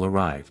counter-signal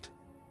arrived.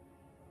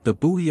 The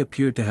buoy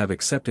appeared to have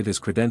accepted his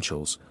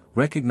credentials,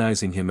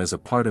 recognizing him as a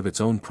part of its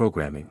own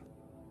programming.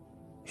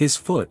 His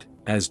foot,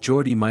 as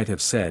Geordi might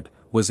have said,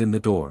 was in the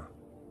door.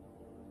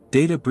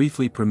 Data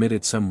briefly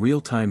permitted some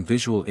real-time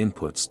visual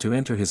inputs to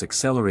enter his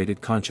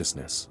accelerated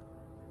consciousness.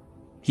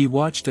 He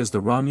watched as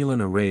the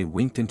Romulan array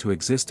winked into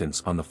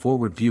existence on the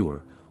forward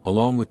viewer,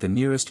 along with the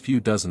nearest few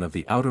dozen of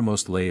the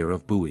outermost layer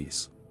of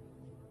buoys.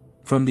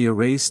 From the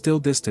array's still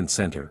distant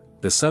center,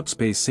 the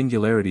subspace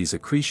singularity's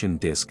accretion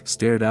disk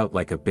stared out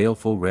like a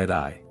baleful red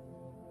eye.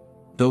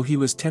 Though he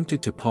was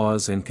tempted to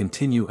pause and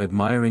continue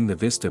admiring the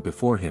vista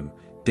before him,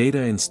 Data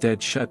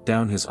instead shut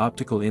down his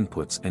optical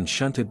inputs and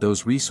shunted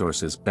those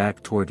resources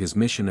back toward his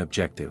mission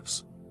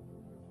objectives.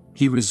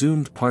 He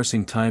resumed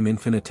parsing time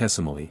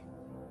infinitesimally.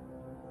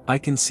 "I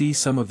can see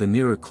some of the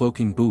nearer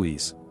cloaking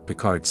buoys,"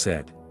 Picard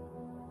said.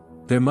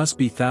 "There must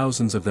be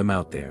thousands of them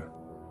out there.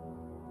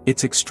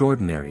 It's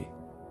extraordinary."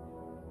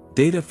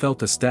 Data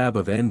felt a stab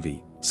of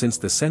envy, since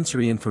the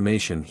sensory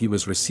information he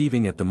was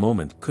receiving at the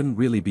moment couldn't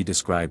really be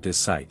described as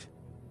sight.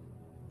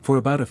 For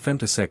about a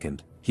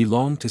femtosecond, he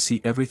longed to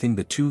see everything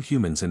the two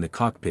humans in the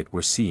cockpit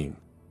were seeing.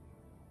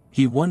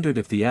 He wondered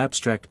if the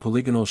abstract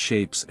polygonal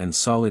shapes and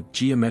solid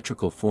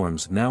geometrical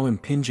forms now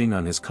impinging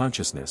on his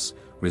consciousness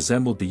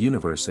resembled the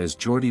universe as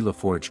Geordi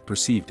LaForge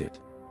perceived it.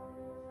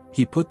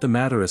 He put the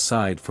matter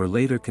aside for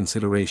later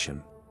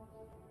consideration.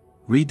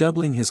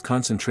 Redoubling his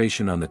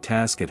concentration on the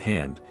task at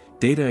hand,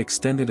 Data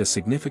extended a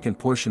significant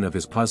portion of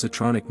his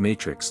positronic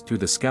matrix through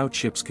the scout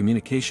ship's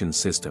communications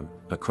system,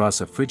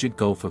 across a frigid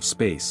gulf of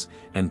space,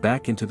 and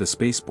back into the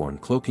spaceborne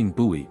cloaking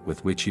buoy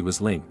with which he was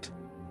linked.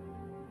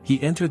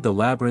 He entered the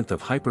labyrinth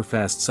of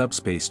hyperfast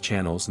subspace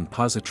channels and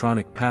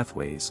positronic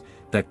pathways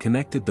that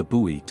connected the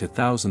buoy to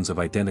thousands of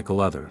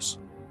identical others.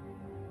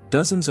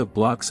 Dozens of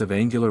blocks of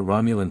angular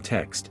Romulan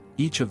text,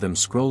 each of them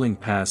scrolling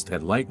past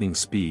at lightning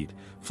speed,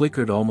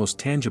 flickered almost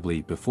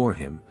tangibly before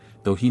him,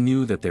 though he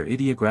knew that their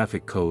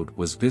ideographic code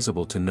was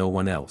visible to no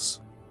one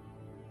else.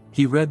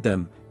 He read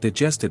them,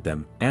 digested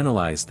them,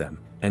 analyzed them,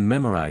 and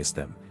memorized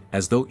them,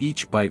 as though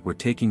each byte were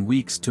taking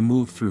weeks to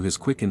move through his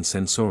quickened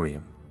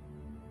sensorium.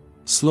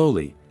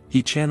 Slowly,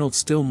 he channeled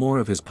still more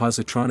of his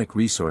positronic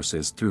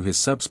resources through his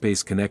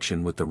subspace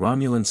connection with the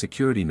Romulan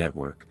security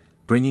network,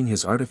 bringing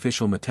his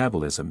artificial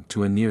metabolism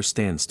to a near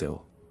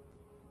standstill.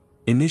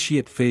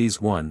 "Initiate Phase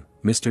 1,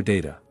 Mr.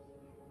 Data."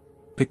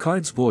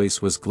 Picard's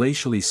voice was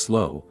glacially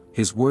slow,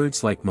 his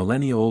words like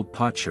millennia-old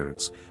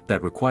potsherds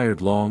that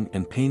required long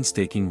and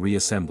painstaking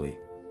reassembly.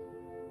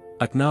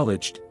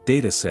 "Acknowledged,"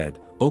 Data said,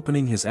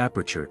 opening his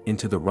aperture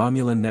into the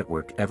Romulan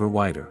network ever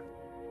wider.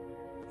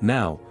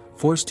 Now,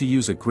 forced to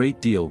use a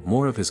great deal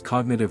more of his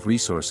cognitive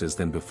resources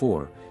than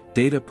before,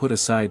 Data put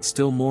aside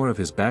still more of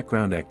his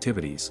background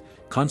activities,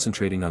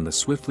 concentrating on the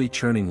swiftly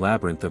churning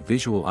labyrinth of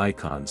visual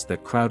icons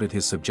that crowded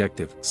his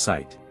subjective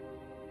sight.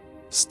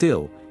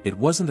 Still, it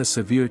wasn't a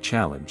severe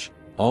challenge.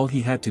 All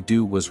he had to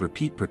do was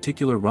repeat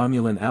particular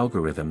Romulan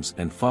algorithms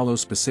and follow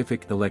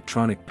specific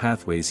electronic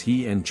pathways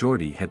he and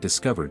Geordi had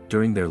discovered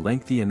during their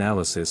lengthy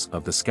analysis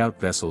of the scout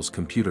vessel's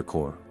computer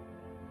core.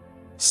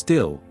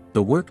 Still,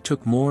 the work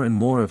took more and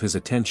more of his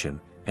attention,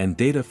 and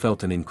Data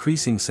felt an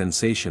increasing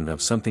sensation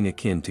of something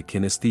akin to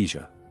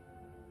kinesthesia.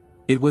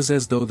 It was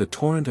as though the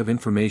torrent of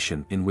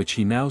information in which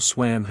he now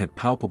swam had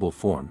palpable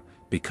form,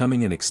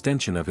 becoming an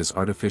extension of his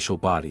artificial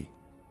body.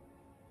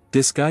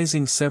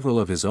 Disguising several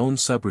of his own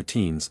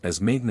subroutines as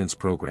maintenance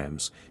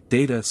programs,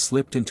 Data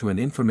slipped into an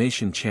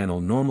information channel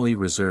normally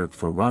reserved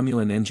for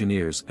Romulan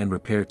engineers and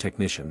repair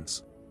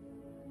technicians.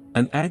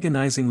 An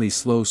agonizingly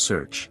slow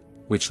search,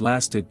 which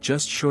lasted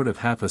just short of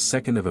half a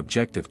second of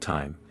objective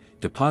time,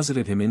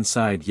 deposited him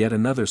inside yet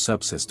another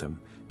subsystem,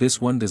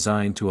 this one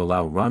designed to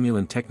allow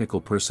Romulan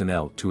technical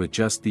personnel to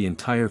adjust the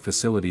entire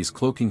facility's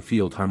cloaking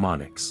field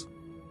harmonics.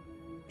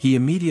 He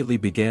immediately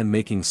began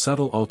making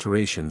subtle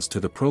alterations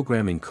to the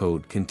programming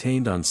code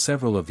contained on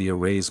several of the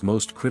array's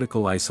most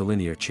critical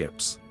isolinear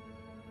chips.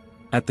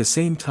 At the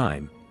same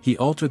time, he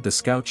altered the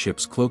scout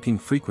ship's cloaking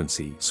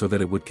frequency so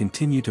that it would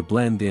continue to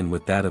blend in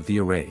with that of the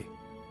array.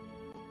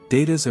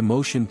 Data's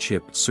emotion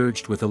chip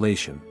surged with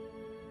elation.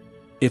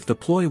 If the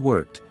ploy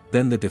worked,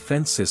 then the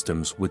defense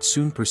systems would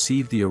soon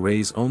perceive the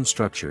array's own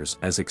structures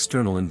as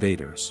external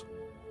invaders.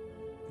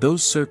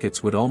 Those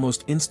circuits would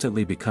almost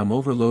instantly become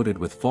overloaded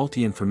with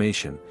faulty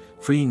information,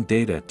 freeing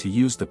Data to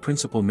use the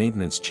principal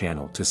maintenance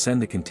channel to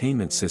send the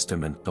containment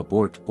system an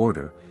abort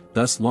order,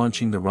 thus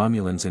launching the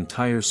Romulans'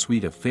 entire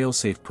suite of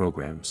failsafe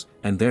programs,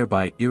 and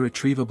thereby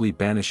irretrievably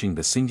banishing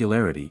the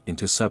singularity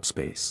into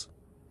subspace.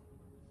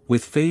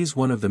 With Phase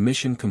 1 of the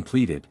mission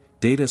completed,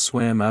 Data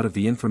swam out of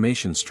the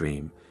information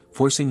stream,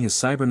 forcing his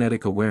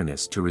cybernetic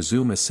awareness to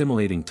resume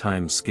assimilating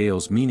time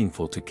scales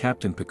meaningful to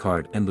Captain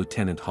Picard and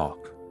Lieutenant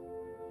Hawk.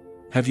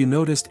 "Have you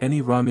noticed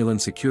any Romulan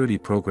security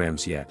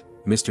programs yet,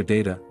 Mr.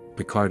 Data?"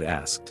 Picard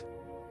asked.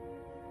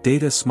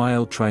 Data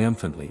smiled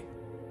triumphantly.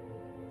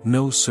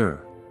 "No, sir.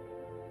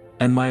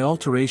 And my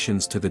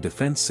alterations to the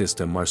defense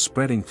system are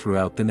spreading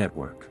throughout the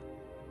network."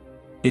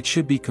 It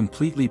should be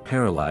completely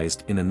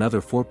paralyzed in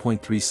another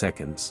 4.3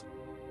 seconds.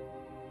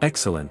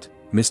 Excellent,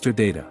 Mr.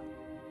 Data.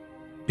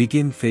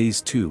 Begin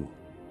Phase 2.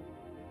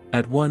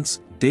 At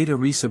once, Data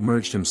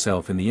resubmerged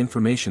himself in the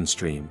information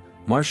stream,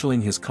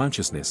 marshalling his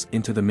consciousness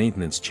into the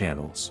maintenance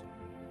channels.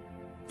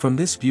 From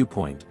this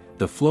viewpoint,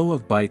 the flow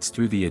of bytes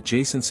through the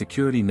adjacent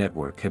security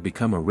network had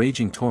become a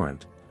raging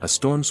torrent, a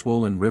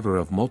storm-swollen river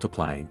of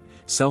multiplying,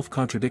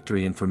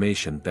 self-contradictory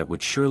information that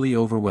would surely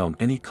overwhelm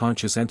any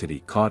conscious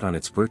entity caught on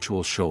its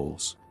virtual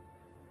shoals.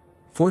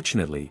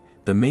 Fortunately,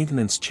 the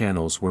maintenance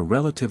channels were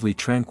relatively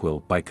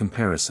tranquil by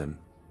comparison.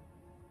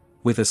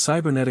 With a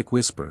cybernetic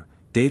whisper,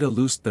 Data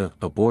loosed the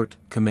 "abort"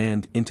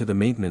 command into the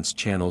maintenance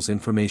channel's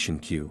information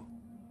queue.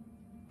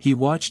 He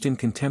watched in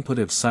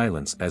contemplative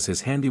silence as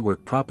his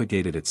handiwork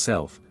propagated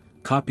itself,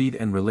 copied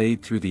and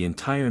relayed through the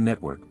entire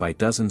network by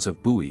dozens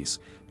of buoys,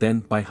 then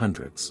by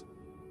hundreds.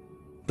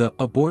 The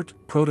 "abort"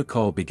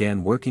 protocol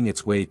began working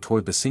its way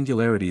toward the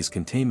Singularity's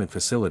containment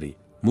facility,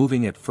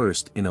 moving at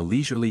first in a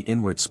leisurely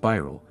inward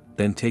spiral,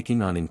 then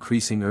taking on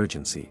increasing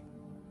urgency.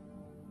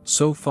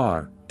 So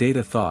far,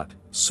 Data thought,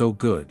 so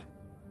good.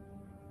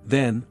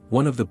 Then,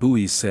 one of the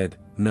buoys said,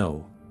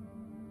 no.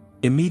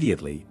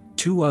 Immediately,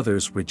 two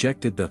others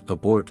rejected the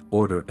 "abort"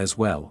 order as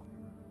well.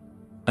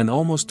 An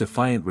almost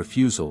defiant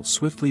refusal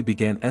swiftly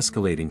began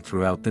escalating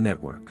throughout the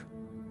network.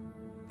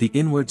 The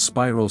inward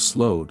spiral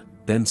slowed,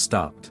 then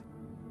stopped.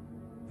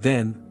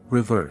 Then,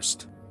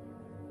 reversed.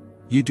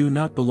 "You do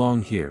not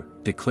belong here,"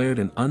 declared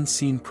an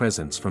unseen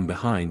presence from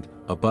behind,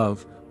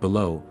 above,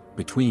 below,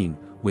 between,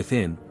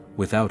 within,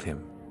 without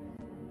him.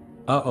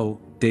 "Uh-oh,"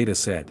 Data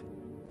said.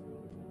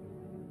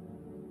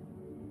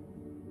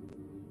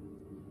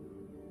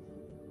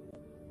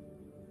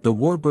 The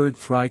warbird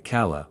Fry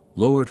Kala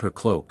lowered her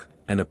cloak,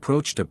 and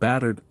approached a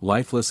battered,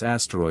 lifeless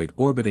asteroid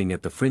orbiting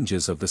at the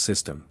fringes of the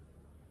system.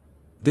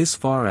 This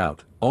far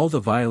out, all the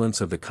violence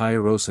of the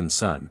Kairosan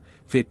sun,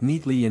 fit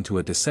neatly into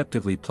a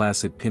deceptively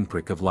placid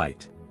pinprick of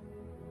light.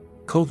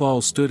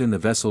 Koval stood in the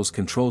vessel's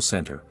control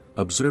center,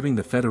 observing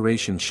the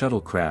Federation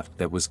shuttlecraft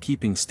that was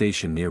keeping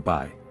station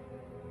nearby.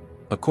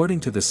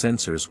 According to the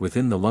sensors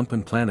within the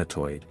lumpen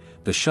planetoid,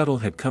 the shuttle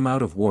had come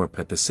out of warp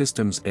at the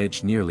system's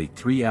edge nearly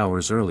 3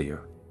 hours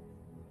earlier.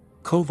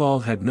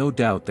 Koval had no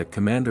doubt that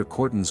Commander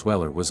Corton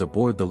Zweller was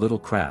aboard the little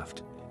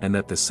craft, and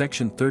that the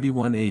Section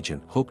 31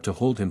 agent hoped to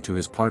hold him to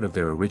his part of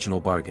their original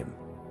bargain.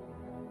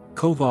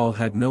 Koval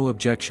had no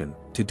objection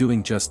to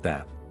doing just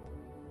that.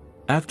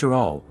 After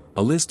all,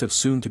 a list of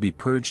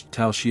soon-to-be-purged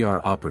Tal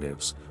Shiar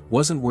operatives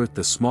wasn't worth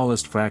the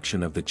smallest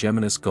fraction of the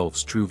Geminus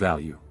Gulf's true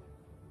value.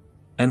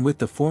 And with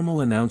the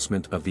formal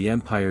announcement of the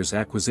Empire's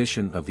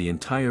acquisition of the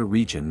entire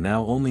region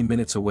now only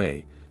minutes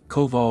away,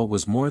 Koval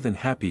was more than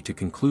happy to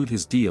conclude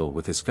his deal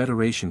with his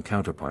Federation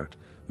counterpart.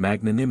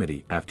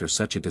 Magnanimity after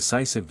such a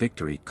decisive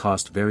victory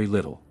cost very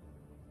little.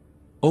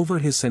 Over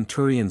his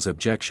Centurion's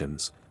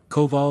objections,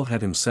 Koval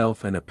had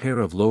himself and a pair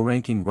of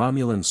low-ranking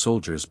Romulan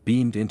soldiers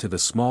beamed into the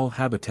small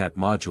habitat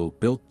module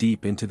built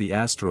deep into the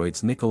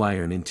asteroid's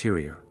nickel-iron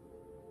interior.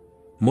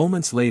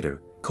 Moments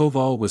later,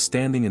 Koval was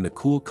standing in the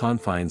cool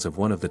confines of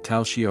one of the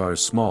Tal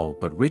Shiar's small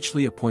but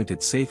richly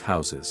appointed safe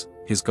houses,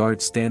 his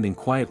guards standing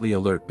quietly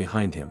alert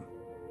behind him.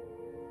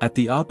 At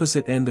the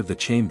opposite end of the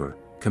chamber,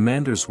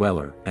 Commander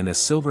Zweller and a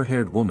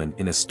silver-haired woman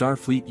in a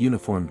Starfleet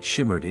uniform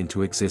shimmered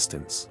into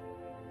existence.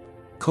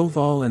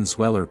 Koval and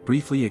Zweller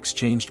briefly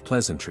exchanged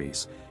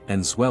pleasantries,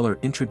 and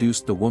Zweller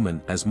introduced the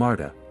woman as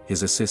Marta,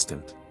 his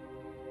assistant.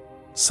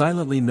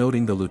 Silently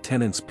noting the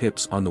lieutenant's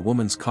pips on the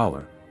woman's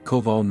collar,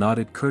 Koval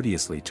nodded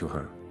courteously to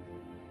her.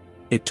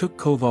 It took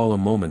Koval a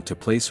moment to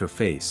place her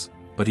face,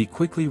 but he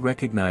quickly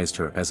recognized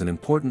her as an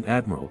important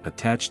admiral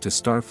attached to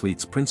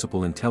Starfleet's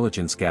principal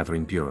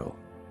intelligence-gathering bureau.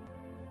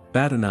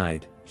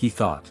 Batonide, he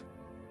thought.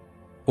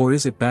 Or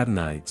is it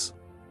Batonides?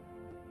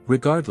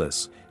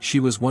 Regardless, she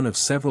was one of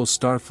several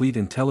Starfleet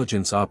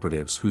intelligence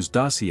operatives whose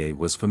dossier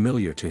was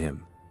familiar to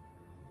him.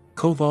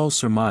 Koval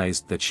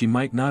surmised that she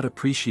might not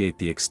appreciate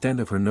the extent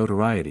of her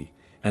notoriety,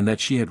 and that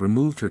she had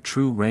removed her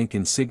true rank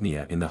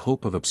insignia in the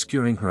hope of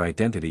obscuring her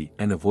identity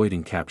and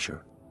avoiding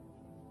capture.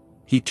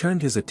 He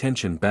turned his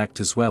attention back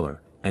to Zweller,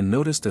 and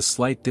noticed a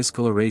slight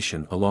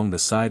discoloration along the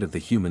side of the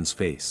human's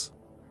face.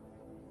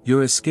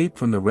 "Your escape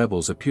from the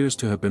rebels appears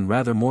to have been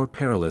rather more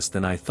perilous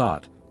than I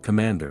thought,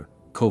 Commander,"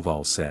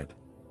 Koval said.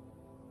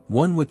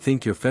 "One would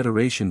think your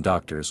Federation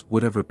doctors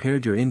would have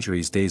repaired your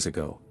injuries days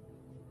ago."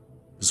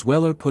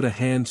 Zweller put a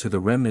hand to the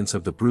remnants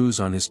of the bruise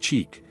on his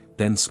cheek,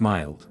 then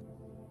smiled.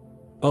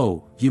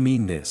 "Oh, you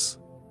mean this?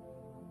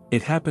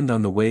 It happened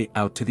on the way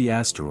out to the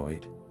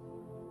asteroid.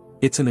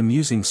 It's an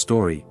amusing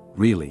story,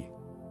 really."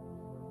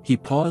 He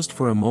paused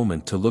for a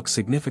moment to look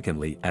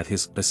significantly at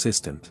his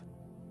assistant.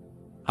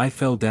 "I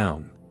fell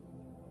down.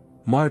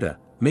 Marta,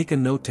 make a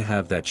note to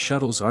have that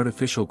shuttle's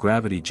artificial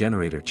gravity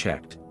generator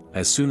checked,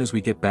 as soon as we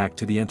get back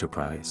to the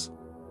Enterprise."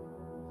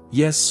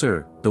 "Yes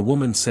sir," the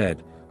woman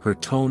said, her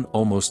tone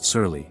almost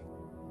surly.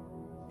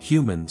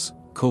 Humans,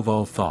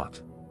 Koval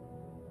thought.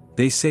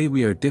 They say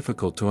we are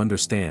difficult to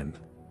understand.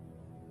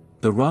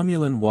 The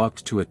Romulan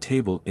walked to a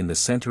table in the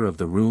center of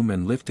the room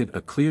and lifted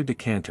a clear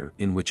decanter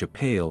in which a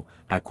pale,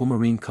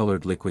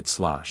 aquamarine-colored liquid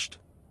sloshed.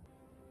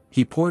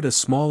 He poured a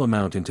small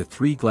amount into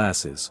 3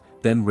 glasses,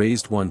 then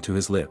raised one to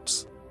his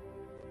lips.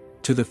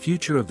 "To the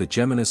future of the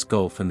Geminus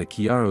Gulf and the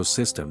Kiaros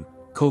system,"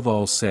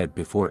 Koval said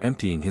before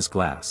emptying his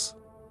glass.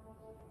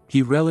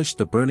 He relished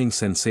the burning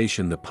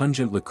sensation the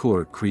pungent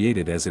liqueur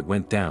created as it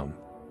went down.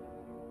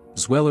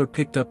 Zweller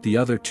picked up the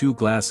other 2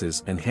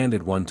 glasses and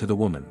handed one to the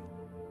woman.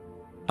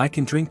 "I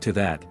can drink to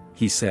that,"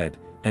 he said,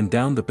 and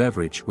downed the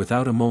beverage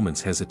without a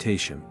moment's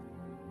hesitation.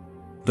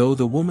 Though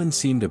the woman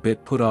seemed a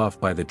bit put off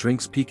by the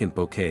drink's piquant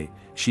bouquet,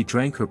 she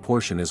drank her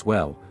portion as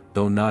well,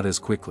 though not as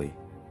quickly.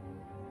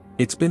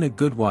 "It's been a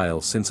good while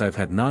since I've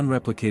had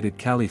non-replicated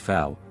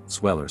Califal,"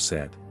 Zweller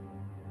said.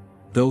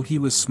 Though he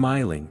was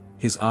smiling,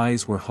 his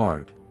eyes were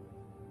hard.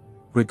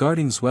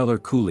 Regarding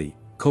Zweller coolly,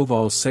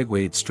 Koval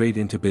segued straight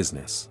into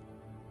business.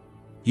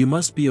 "You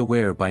must be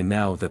aware by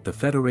now that the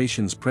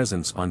Federation's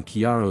presence on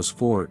Kiaros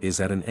 4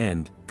 is at an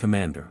end,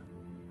 Commander.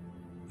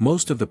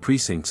 Most of the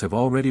precincts have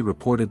already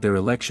reported their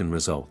election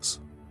results.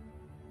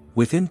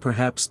 Within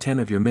perhaps 10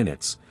 of your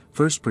minutes,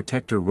 First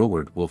Protector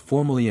Roward will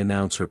formally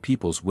announce her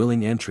people's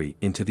willing entry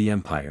into the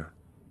Empire."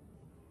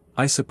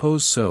 "I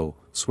suppose so,"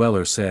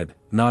 Zweller said,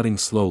 nodding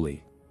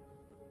slowly.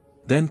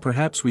 "Then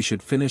perhaps we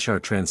should finish our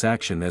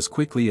transaction as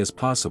quickly as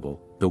possible,"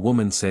 the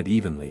woman said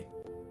evenly.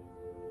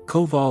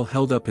 Koval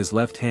held up his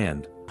left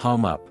hand,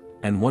 palm up,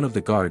 and one of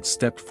the guards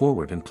stepped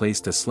forward and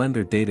placed a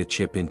slender data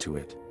chip into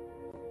it.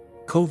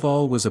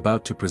 Koval was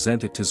about to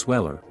present it to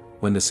Zweller,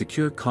 when the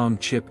secure comm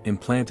chip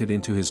implanted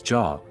into his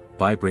jaw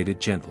vibrated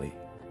gently.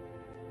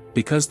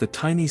 Because the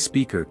tiny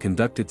speaker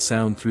conducted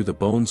sound through the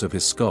bones of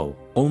his skull,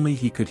 only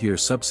he could hear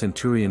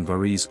Sub-Centurion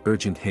Vari's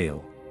urgent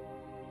hail.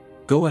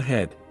 "Go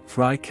ahead,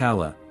 Fry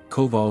Kala,"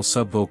 Koval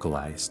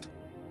sub-vocalized.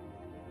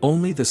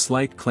 Only the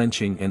slight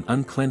clenching and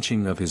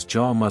unclenching of his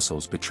jaw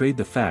muscles betrayed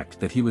the fact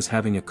that he was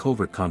having a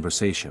covert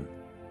conversation.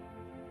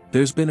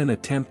 "There's been an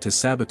attempt to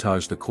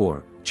sabotage the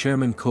core,"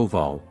 Chairman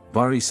Koval,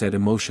 Vari said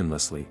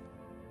emotionlessly.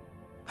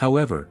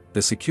 "However,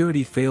 the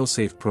security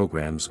failsafe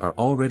programs are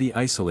already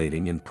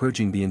isolating and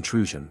purging the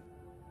intrusion."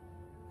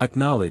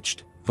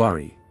 "Acknowledged,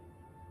 Vari.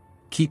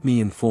 Keep me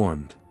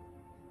informed."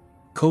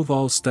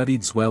 Koval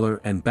studied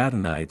Zweller and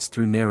Badenides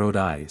through narrowed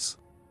eyes.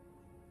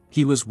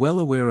 He was well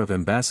aware of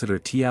Ambassador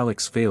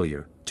Tialik's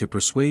failure to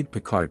persuade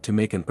Picard to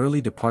make an early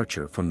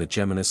departure from the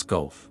Geminus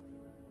Gulf.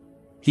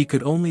 He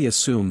could only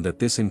assume that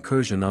this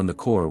incursion on the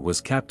core was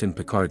Captain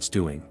Picard's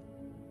doing.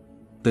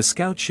 The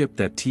scout ship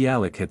that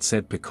Tialik had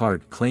said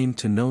Picard claimed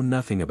to know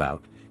nothing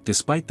about,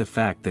 despite the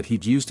fact that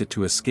he'd used it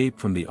to escape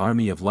from the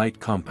Army of Light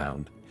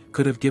compound,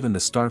 could have given the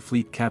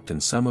Starfleet captain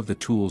some of the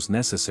tools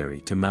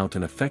necessary to mount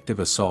an effective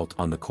assault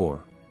on the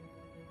core.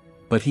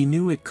 But he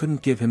knew it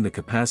couldn't give him the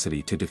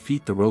capacity to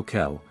defeat the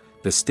Rokel,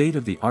 the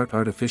state-of-the-art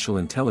artificial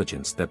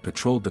intelligence that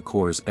patrolled the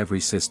core's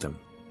every system.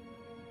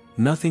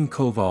 Nothing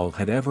Koval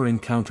had ever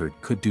encountered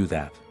could do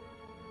that.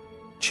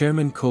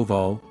 "Chairman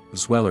Koval,"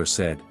 Zweller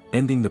said,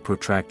 ending the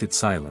protracted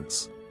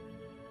silence.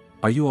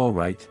 "Are you all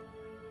right?"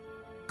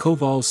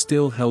 Koval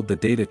still held the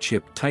data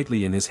chip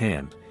tightly in his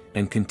hand,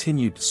 and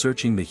continued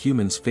searching the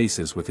humans'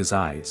 faces with his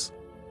eyes.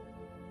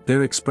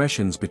 Their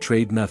expressions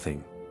betrayed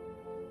nothing.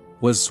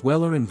 Was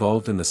Zweller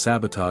involved in the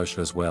sabotage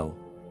as well?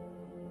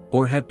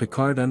 Or had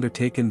Picard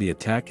undertaken the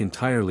attack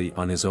entirely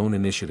on his own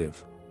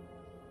initiative?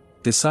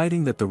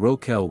 Deciding that the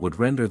Rokel would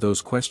render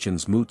those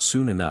questions moot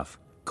soon enough,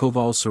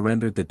 Koval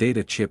surrendered the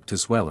data chip to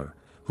Zweller,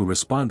 who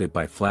responded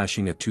by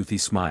flashing a toothy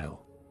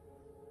smile.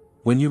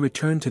 "When you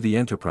return to the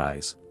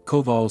Enterprise,"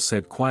 Koval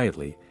said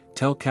quietly,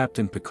 "tell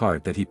Captain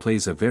Picard that he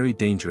plays a very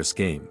dangerous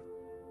game.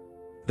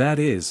 That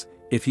is,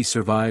 if he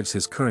survives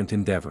his current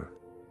endeavor."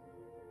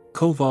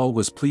 Koval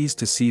was pleased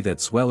to see that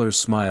Zweller's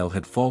smile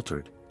had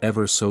faltered,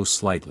 ever so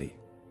slightly.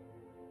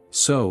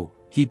 "So,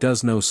 he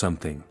does know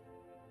something."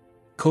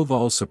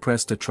 Koval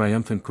suppressed a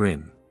triumphant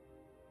grin.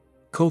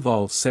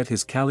 Koval set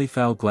his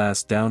Califal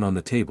glass down on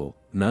the table,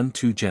 none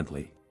too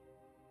gently.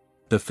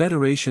 "The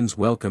Federation's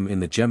welcome in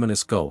the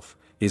Geminus Gulf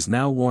is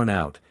now worn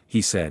out,"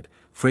 he said,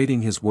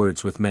 freighting his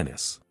words with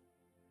menace.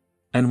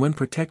 "And when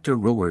Protector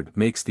Roward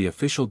makes the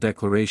official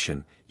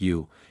declaration,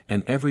 you,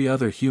 and every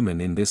other human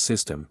in this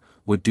system,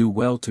 would do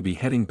well to be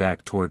heading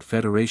back toward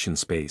Federation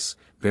space,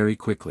 very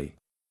quickly."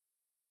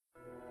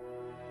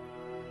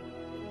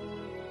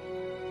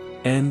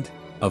 End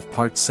of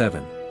Part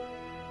 7.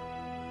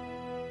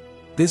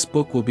 This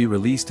book will be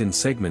released in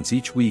segments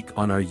each week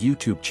on our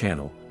YouTube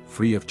channel,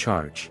 free of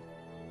charge.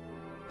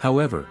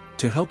 However,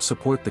 to help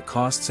support the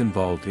costs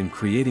involved in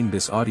creating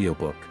this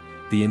audiobook,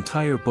 the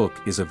entire book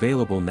is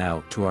available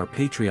now to our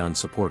Patreon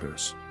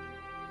supporters.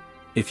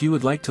 If you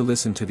would like to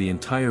listen to the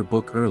entire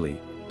book early,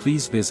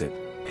 please visit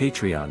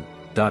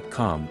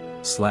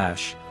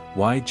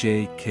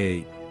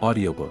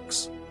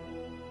patreon.com/YJKaudiobooks.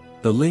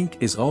 The link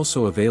is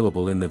also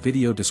available in the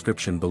video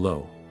description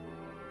below.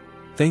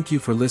 Thank you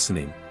for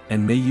listening,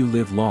 and may you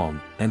live long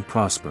and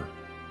prosper.